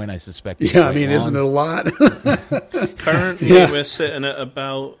at this point. I suspect. Yeah, I mean, isn't it a lot? Currently, we're sitting at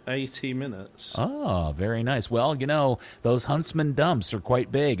about 80 minutes. Oh, very nice. Well, those Huntsmen Dumps are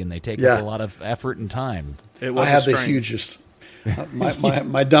quite big, and they take up a lot of effort and time. I have the hugest.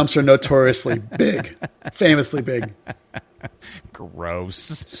 My dumps are notoriously big, famously big. Gross.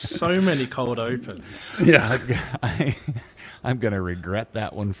 So many cold opens. Yeah. I'm going to regret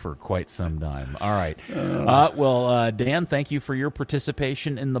that one for quite some time. All right. Dan, thank you for your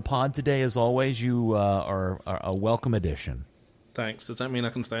participation in the pod today. As always, you are a welcome addition. Thanks. Does that mean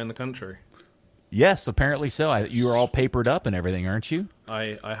I can stay in the country? Yes, apparently so. You are all papered up and everything, aren't you?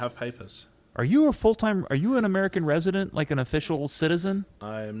 I have papers. Are you an American resident, like an official citizen?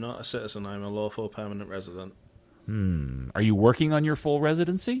 I am not a citizen. I'm a lawful permanent resident. Are you working on your full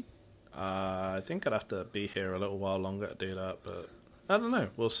residency? I think I'd have to be here a little while longer to do that, but I don't know.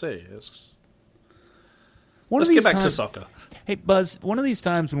 We'll see. Let's get back to soccer. Hey, Buzz, one of these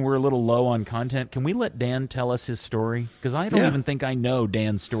times when we're a little low on content, can we let Dan tell us his story? Because I don't even think I know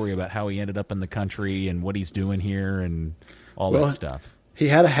Dan's story about how he ended up in the country and what he's doing here and all that stuff. He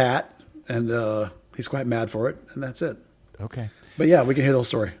had a hat, and he's quite mad for it, and that's it. Okay. But yeah, we can hear the whole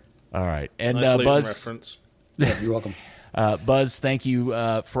story. All right. And nice Buzz, reference. Yeah, you're welcome. Buzz, thank you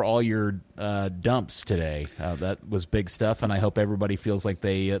for all your dumps today. That was big stuff, and I hope everybody feels like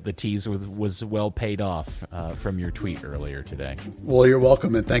the tease was well paid off from your tweet earlier today. Well, you're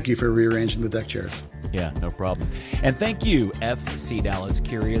welcome, and thank you for rearranging the deck chairs. Yeah, no problem. And thank you, FC Dallas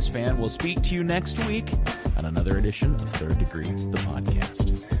Curious fan. We'll speak to you next week on another edition of Third Degree, the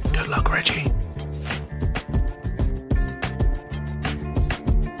podcast. Good luck, Reggie.